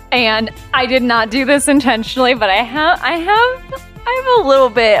 Yeah, and I did not do this intentionally, but I have a little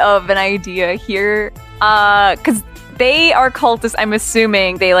bit of an idea here. Because they are cultists, I'm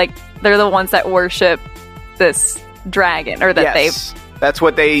assuming they're the ones that worship this dragon, or that yes, that's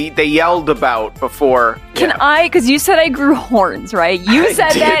what they yelled about before. Can I? Because you said I grew horns, right? You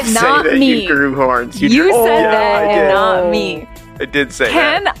said that, not me. You grew horns. You said that, not me. I did say that.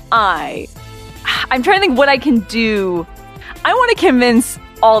 Can I? I'm trying to think what I can do. I want to convince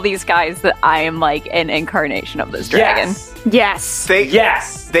all these guys that I am like an incarnation of this dragon. Yes.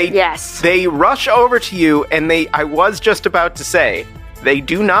 They rush over to you, and I was just about to say, they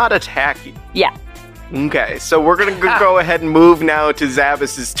do not attack you. Yeah. Okay, so we're going to go ahead and move now to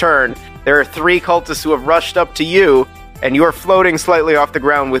Zabbis' turn. There are 3 cultists who have rushed up to you, and you are floating slightly off the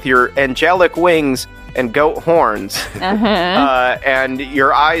ground with your angelic wings and goat horns. And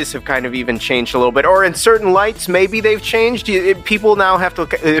your eyes have kind of even changed a little bit. Or in certain lights, maybe they've changed. People now have to,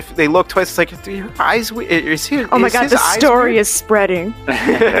 if they look twice, it's like, your eyes, oh my god, the story is spreading.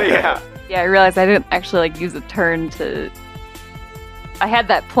 Yeah. Yeah, I realized I didn't actually use a turn to... I had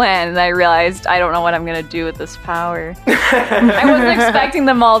that plan, and I realized I don't know what I'm going to do with this power. I wasn't expecting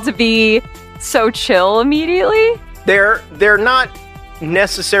them all to be so chill immediately. They're not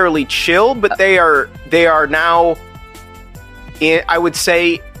necessarily chill, but they are now, I would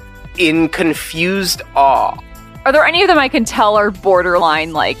say, in confused awe. Are there any of them I can tell are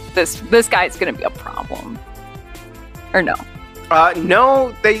borderline, like, this guy's going to be a problem? Or no?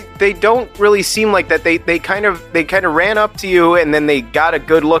 No, they don't really seem like that. They kind of ran up to you, and then they got a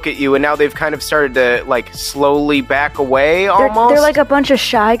good look at you, and now they've kind of started to like slowly back away. Almost, they're like a bunch of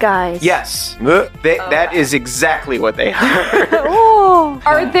shy guys. Yes, that is exactly what they are.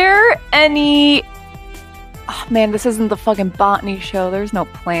 Are there any? Oh man, this isn't the fucking botany show. There's no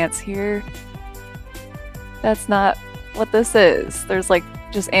plants here. That's not what this is. There's like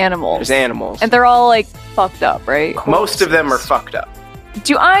just animals. There's animals. And they're all like fucked up, right? Most of them are fucked up.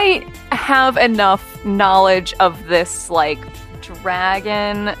 Do I have enough knowledge of this like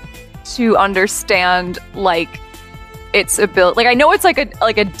dragon to understand like its ability? Like I know it's like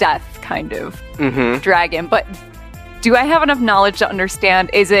a death kind of dragon, but do I have enough knowledge to understand,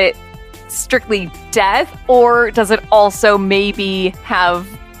 is it strictly death, or does it also maybe have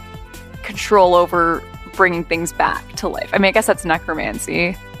control over bringing things back to life? I mean, I guess that's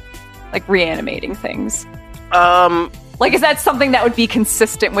necromancy, like reanimating things. Like, is that something that would be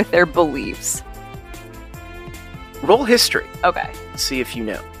consistent with their beliefs? Roll history. Okay. See if you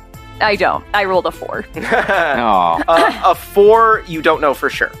know. I don't. I rolled a 4. A 4, you don't know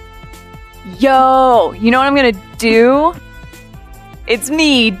for sure. Yo, you know what I'm gonna do? It's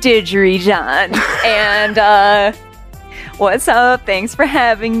me, Didgeridoo, and what's up? Thanks for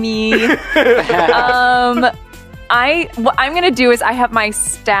having me. What I'm gonna do is I have my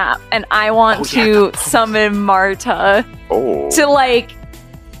staff, and I want to summon Marta to like.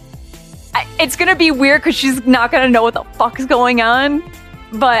 It's gonna be weird because she's not gonna know what the fuck is going on,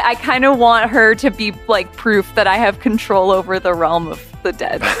 but I kind of want her to be like proof that I have control over the realm of the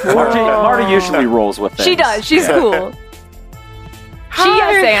dead. Marta usually rolls with things. She does. She's cool. She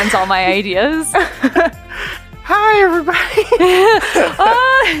yes-ands all my ideas. Hi, everybody.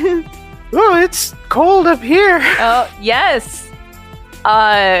 Oh, it's cold up here. Oh, yes.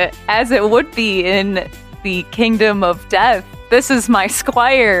 As it would be in the kingdom of death. This is my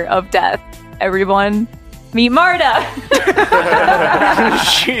squire of death, everyone. Meet Marta.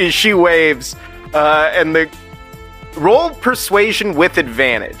 she waves, and the roll persuasion with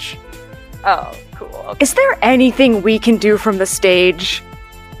advantage. Oh, cool. Okay. Is there anything we can do from the stage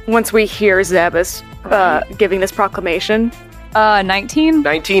once we hear Zabbis giving this proclamation? 19?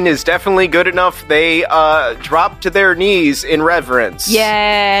 19 is definitely good enough. They drop to their knees in reverence.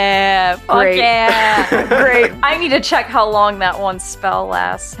 Yeah. Fuck Great. yeah. Great. I need to check how long that one spell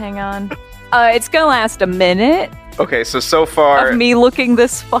lasts. Hang on. It's gonna last a minute. Okay, so far of me looking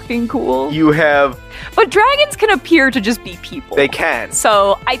this fucking cool. You have... But dragons can appear to just be people. They can.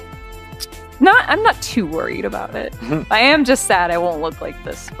 So I'm not too worried about it. I am just sad I won't look like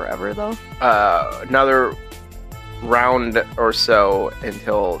this forever, though. Another round or so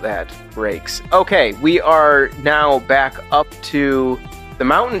until that breaks. Okay, we are now back up to the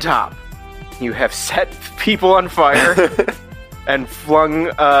mountaintop. You have set people on fire and flung.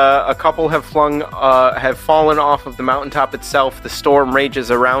 A couple have fallen off of the mountaintop itself. The storm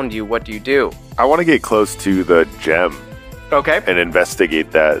rages around you. What do you do? I want to get close to the gem Okay. and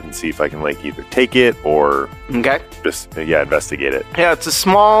investigate that and see if I can like either take it or Okay. just investigate it. Yeah, it's a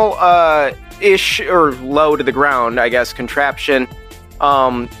small ish or low to the ground, I guess, contraption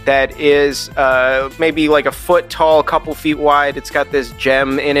that is maybe like a foot tall, a couple feet wide. It's got this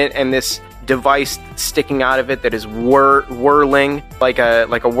gem in it and this device sticking out of it that is whirling like a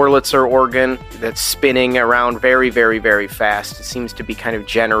Wurlitzer organ that's spinning around very, very, very fast. It seems to be kind of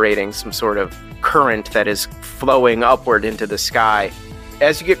generating some sort of current that is flowing upward into the sky.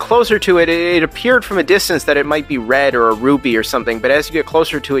 As you get closer to it, it appeared from a distance that it might be red or a ruby or something, but as you get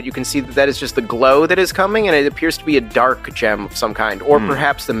closer to it, you can see that is just the glow that is coming, and it appears to be a dark gem of some kind, or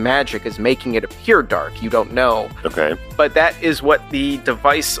perhaps the magic is making it appear dark. You don't know. Okay. But that is what the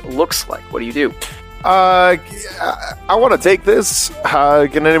device looks like. What do you do? I want to take this.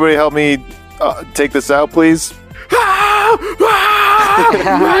 Can anybody help me take this out, please?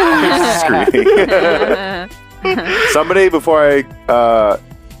 Screaming. Somebody, before I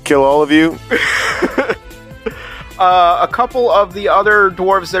kill all of you. A couple of the other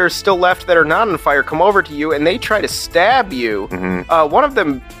dwarves that are still left that are not on fire come over to you, and they try to stab you. Mm-hmm. One of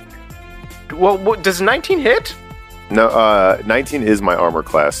them... Well, does 19 hit? No, 19 is my armor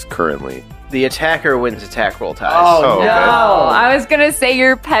class currently. The attacker wins attack roll ties. Oh, okay. No, I was gonna say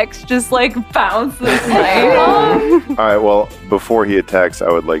your pecs just like bounce this way. All right, well, before he attacks,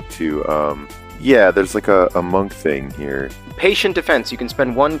 I would like to... there's like a monk thing here. Patient defense. You can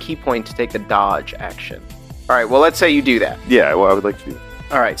spend 1 key point to take the dodge action. All right, well, let's say you do that. Yeah, well, I would like to do that.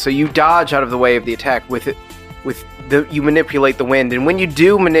 All right, so you dodge out of the way of the attack you manipulate the wind, and when you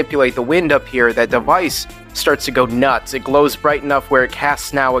do manipulate the wind up here, that device starts to go nuts. It glows bright enough where it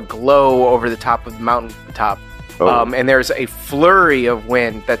casts now a glow over the top of the mountaintop. Oh. And there's a flurry of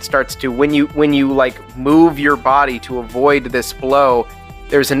wind that starts to, when you like move your body to avoid this blow,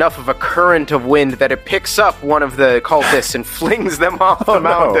 there's enough of a current of wind that it picks up one of the cultists and flings them off the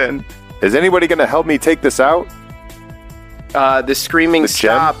mountain. Is anybody going to help me take this out? The screaming The gem?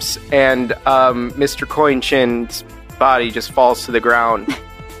 stops, and Mr. Coinchin's body just falls to the ground,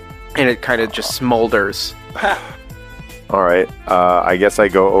 and it kind of just smolders. All right, I guess I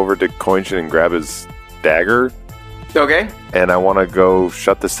go over to Coinchin and grab his dagger, Okay. and I want to go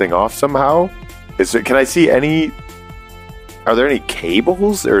shut this thing off somehow. Can I see any... Are there any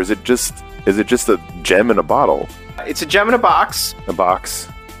cables, or is it just a gem in a bottle? It's a gem in a box. A box?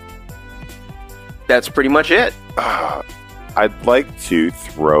 That's pretty much it. I'd like to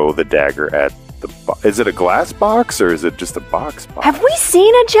throw the dagger at the... Is it a glass box, or is it just a box? Have we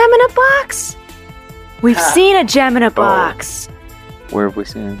seen a gem in a box? We've seen a gem in a box. Where have we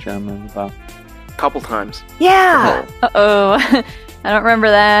seen a gem in the box? A couple times. Yeah. Uh-oh. I don't remember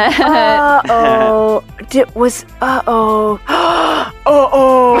that. Uh-oh. Uh-oh.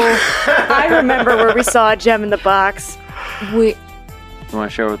 Uh-oh. I remember where we saw a gem in the box. You want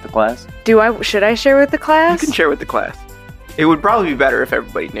to share with the class? Should I share with the You class? can share with the class. It would probably be better if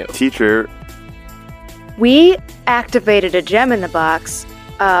everybody knew. Teacher, We activated a gem in the box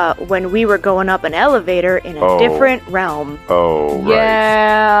when we were going up an elevator in a different realm. oh, right.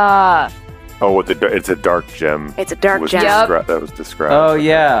 Yeah. Oh, it's a dark gem. It's a dark was gem. Yep. that was described. Oh,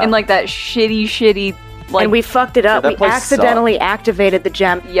 yeah. And like that shitty, like. And we fucked it up. Yeah, that We place accidentally activated the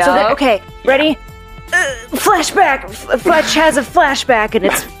gem. Yup. So okay, ready? Flashback! Fletch has a flashback, and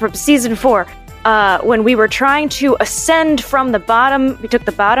it's from season 4. When we were trying to ascend from the bottom, we took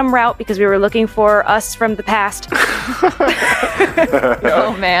the bottom route because we were looking for us from the past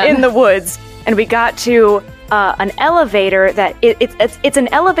Oh, man. in the woods, and we got to an elevator that it's an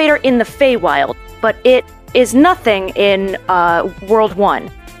elevator in the Feywild, but it is nothing in World 1.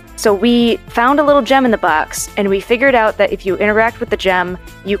 So we found a little gem in the box, and we figured out that if you interact with the gem,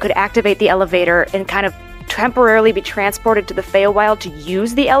 you could activate the elevator and kind of temporarily be transported to the Feywild to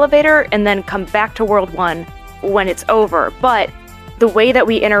use the elevator and then come back to World 1 when it's over. But the way that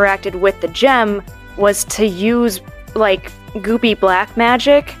we interacted with the gem was to use, like, goopy black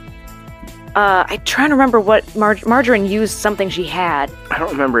magic. I'm trying to remember what Margarine used something she had. I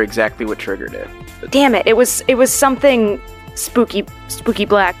don't remember exactly what triggered it. Damn it! It was something spooky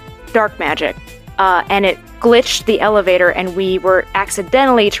black dark magic, and it glitched the elevator, and we were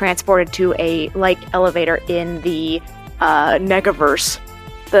accidentally transported to a elevator in the Negaverse,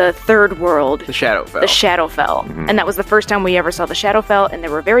 the third world, The Shadowfell. the Shadowfell. And that was the first time we ever saw the Shadowfell, and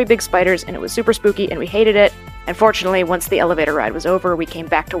there were very big spiders, and it was super spooky, and we hated it. Unfortunately, once the elevator ride was over, we came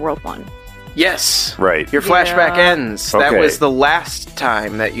back to World 1. Yes. Right. Your flashback ends. That Okay. was the last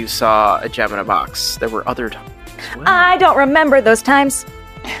time that you saw a gem in a box. There were other times. I don't remember those times.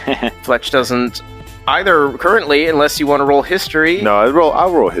 Fletch doesn't either currently, unless you want to roll history. No,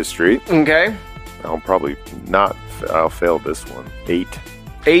 I'll roll history. Okay. I'll probably not. I'll fail this one. 8.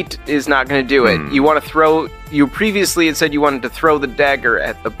 8 is not going to do it. You want to throw... You previously had said you wanted to throw the dagger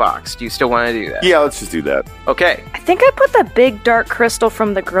at the box. Do you still want to do that? Yeah, let's just do that. Okay. I think I put the big dark crystal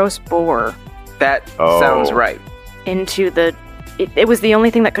from the gross boar That Oh. sounds right. into the... It was the only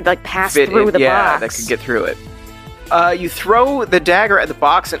thing that could, like, pass Fit through in- the yeah, box. that could get through it. You throw the dagger at the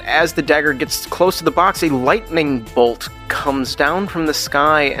box, and as the dagger gets close to the box, a lightning bolt comes down from the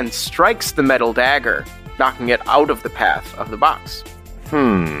sky and strikes the metal dagger, knocking it out of the path of the box.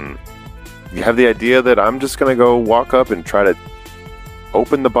 You have the idea that I'm just gonna go walk up and try to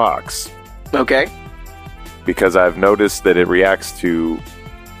open the box Okay. because I've noticed that it reacts to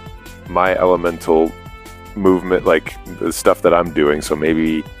my elemental movement, like the stuff that I'm doing. So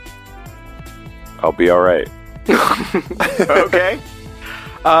maybe I'll be all right. Okay.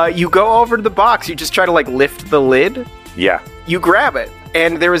 You go over to the box. You just try to, like, lift the lid. Yeah. You grab it,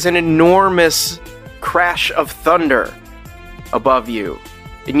 and there is an enormous crash of thunder above you.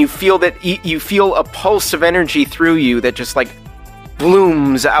 And you feel that you feel a pulse of energy through you that just, like,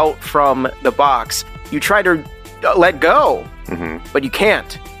 blooms out from the box. You try to let go, but you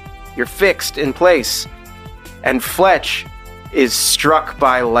can't. You're fixed in place. And Fletch is struck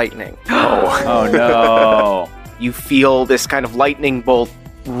by lightning. Oh no. You feel this kind of lightning bolt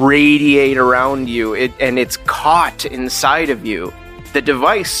radiate around you, and it's caught inside of you. The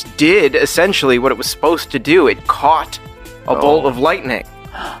device did essentially what it was supposed to do. It caught a bolt of lightning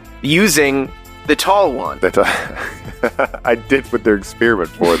using the tall one. That I did with their experiment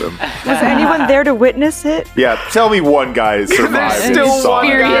for them. Was anyone there to witness it? Yeah, tell me one guy survived. There's and still saw one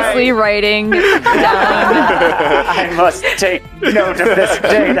that. Furiously writing down. I must take note of this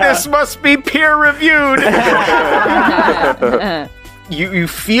data. This must be peer reviewed. You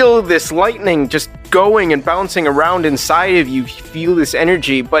feel this lightning just going and bouncing around inside of you. You feel this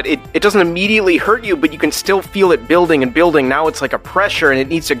energy, but it doesn't immediately hurt you, but you can still feel it building and building. Now it's like a pressure and it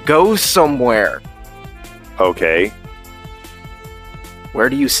needs to go somewhere. Okay. Where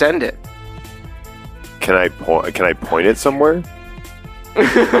do you send it? Can I point it somewhere?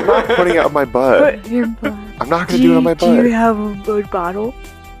 I'm not putting it on my butt. I'm not going to do it on my Do you butt. have a bottle?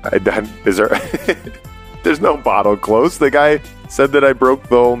 Is there? There's no bottle close. The guy said that I broke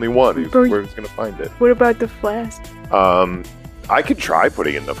the only one. Where he's going to find it? What about the flask? I could try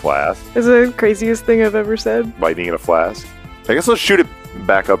putting it in the flask. That's the craziest thing I've ever said. Lightning in a flask. I guess I'll shoot it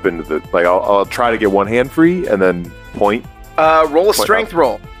back up into the. Like I'll try to get one hand free and then point. Roll a strength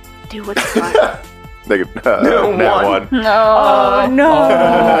roll. Dude, what's fun? That one. Oh, no.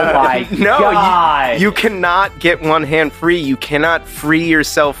 Oh my No, god. you cannot get one hand free. You cannot free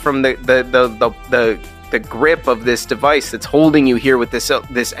yourself from the grip of this device that's holding you here with this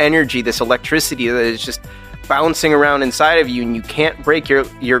energy, this electricity that is just bouncing around inside of you, and you can't break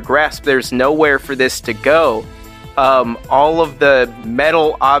your grasp. There's nowhere for this to go. All of the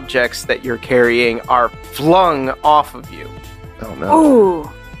metal objects that you're carrying are flung off of you. Oh no. Ooh.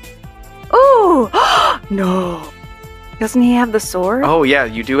 Ooh. No. Doesn't he have the sword? Oh yeah,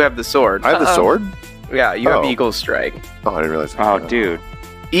 you do have the sword. I have the sword. Yeah, you have Oh. Eagle's Strike. Oh, I didn't realize. Oh dude.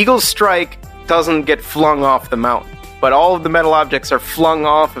 Eagle's Strike doesn't get flung off the mountain, but all of the metal objects are flung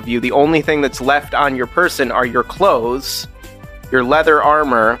off of you. The only thing that's left on your person are your clothes, your leather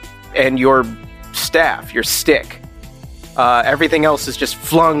armor, and your staff, your stick. Everything else is just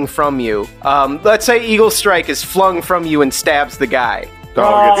flung from you. Let's say Eagle Strike is flung from you and stabs the guy. He's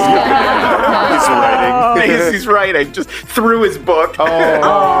writing. He's writing, just through his book.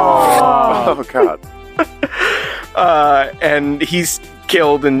 Oh god. And he's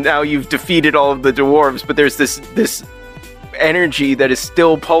killed, and now you've defeated all of the dwarves, but there's this energy that is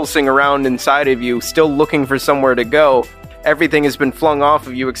still pulsing around inside of you, still looking for somewhere to go. Everything has been flung off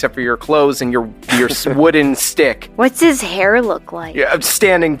of you except for your clothes and your wooden stick. What's his hair look like? Yeah,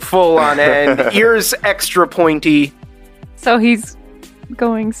 standing full on end, ears extra pointy. So he's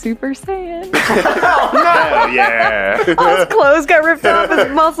going Super Saiyan. Oh yeah. All his clothes got ripped off.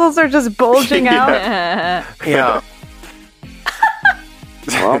 His muscles are just bulging out. Yeah.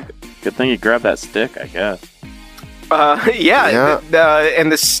 Well, good thing you grabbed that stick, I guess. Yeah.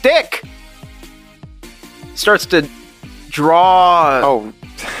 And the stick starts to draw Oh.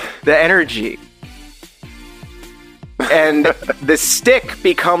 the energy. And the stick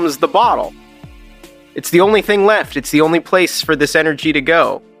becomes the bottle. It's the only thing left. It's the only place for this energy to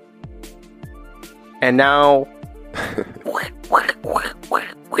go. and now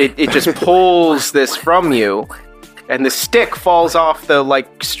it just pulls this from you, and the stick falls off the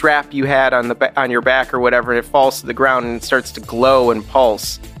like strap you had on your back or whatever, and it falls to the ground and it starts to glow and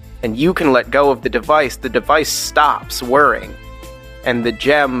pulse. And you can let go of the device. The device stops whirring, and the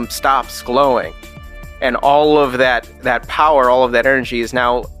gem stops glowing. And all of that power, all of that energy is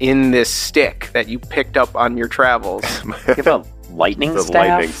now in this stick that you picked up on your travels. You have a lightning The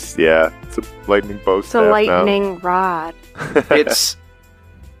staff? it's a lightning bow It's staff a now. lightning rod. It's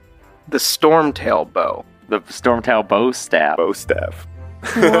the Stormtail bow. The Stormtail bow staff. Bow staff.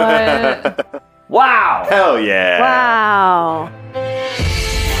 What? Wow! Hell yeah! Wow.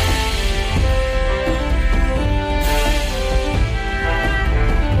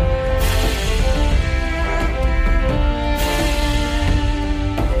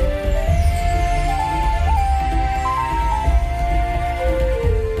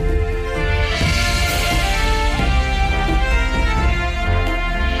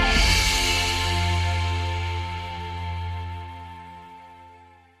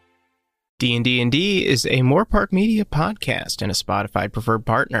 D&D is a Moore Park Media podcast and a Spotify preferred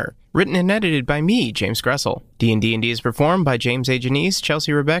partner. Written and edited by me, James Gressel. D&D is performed by James A. Janice,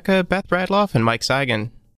 Chelsea Rebecca, Beth Bradloff, and Mike Seigan.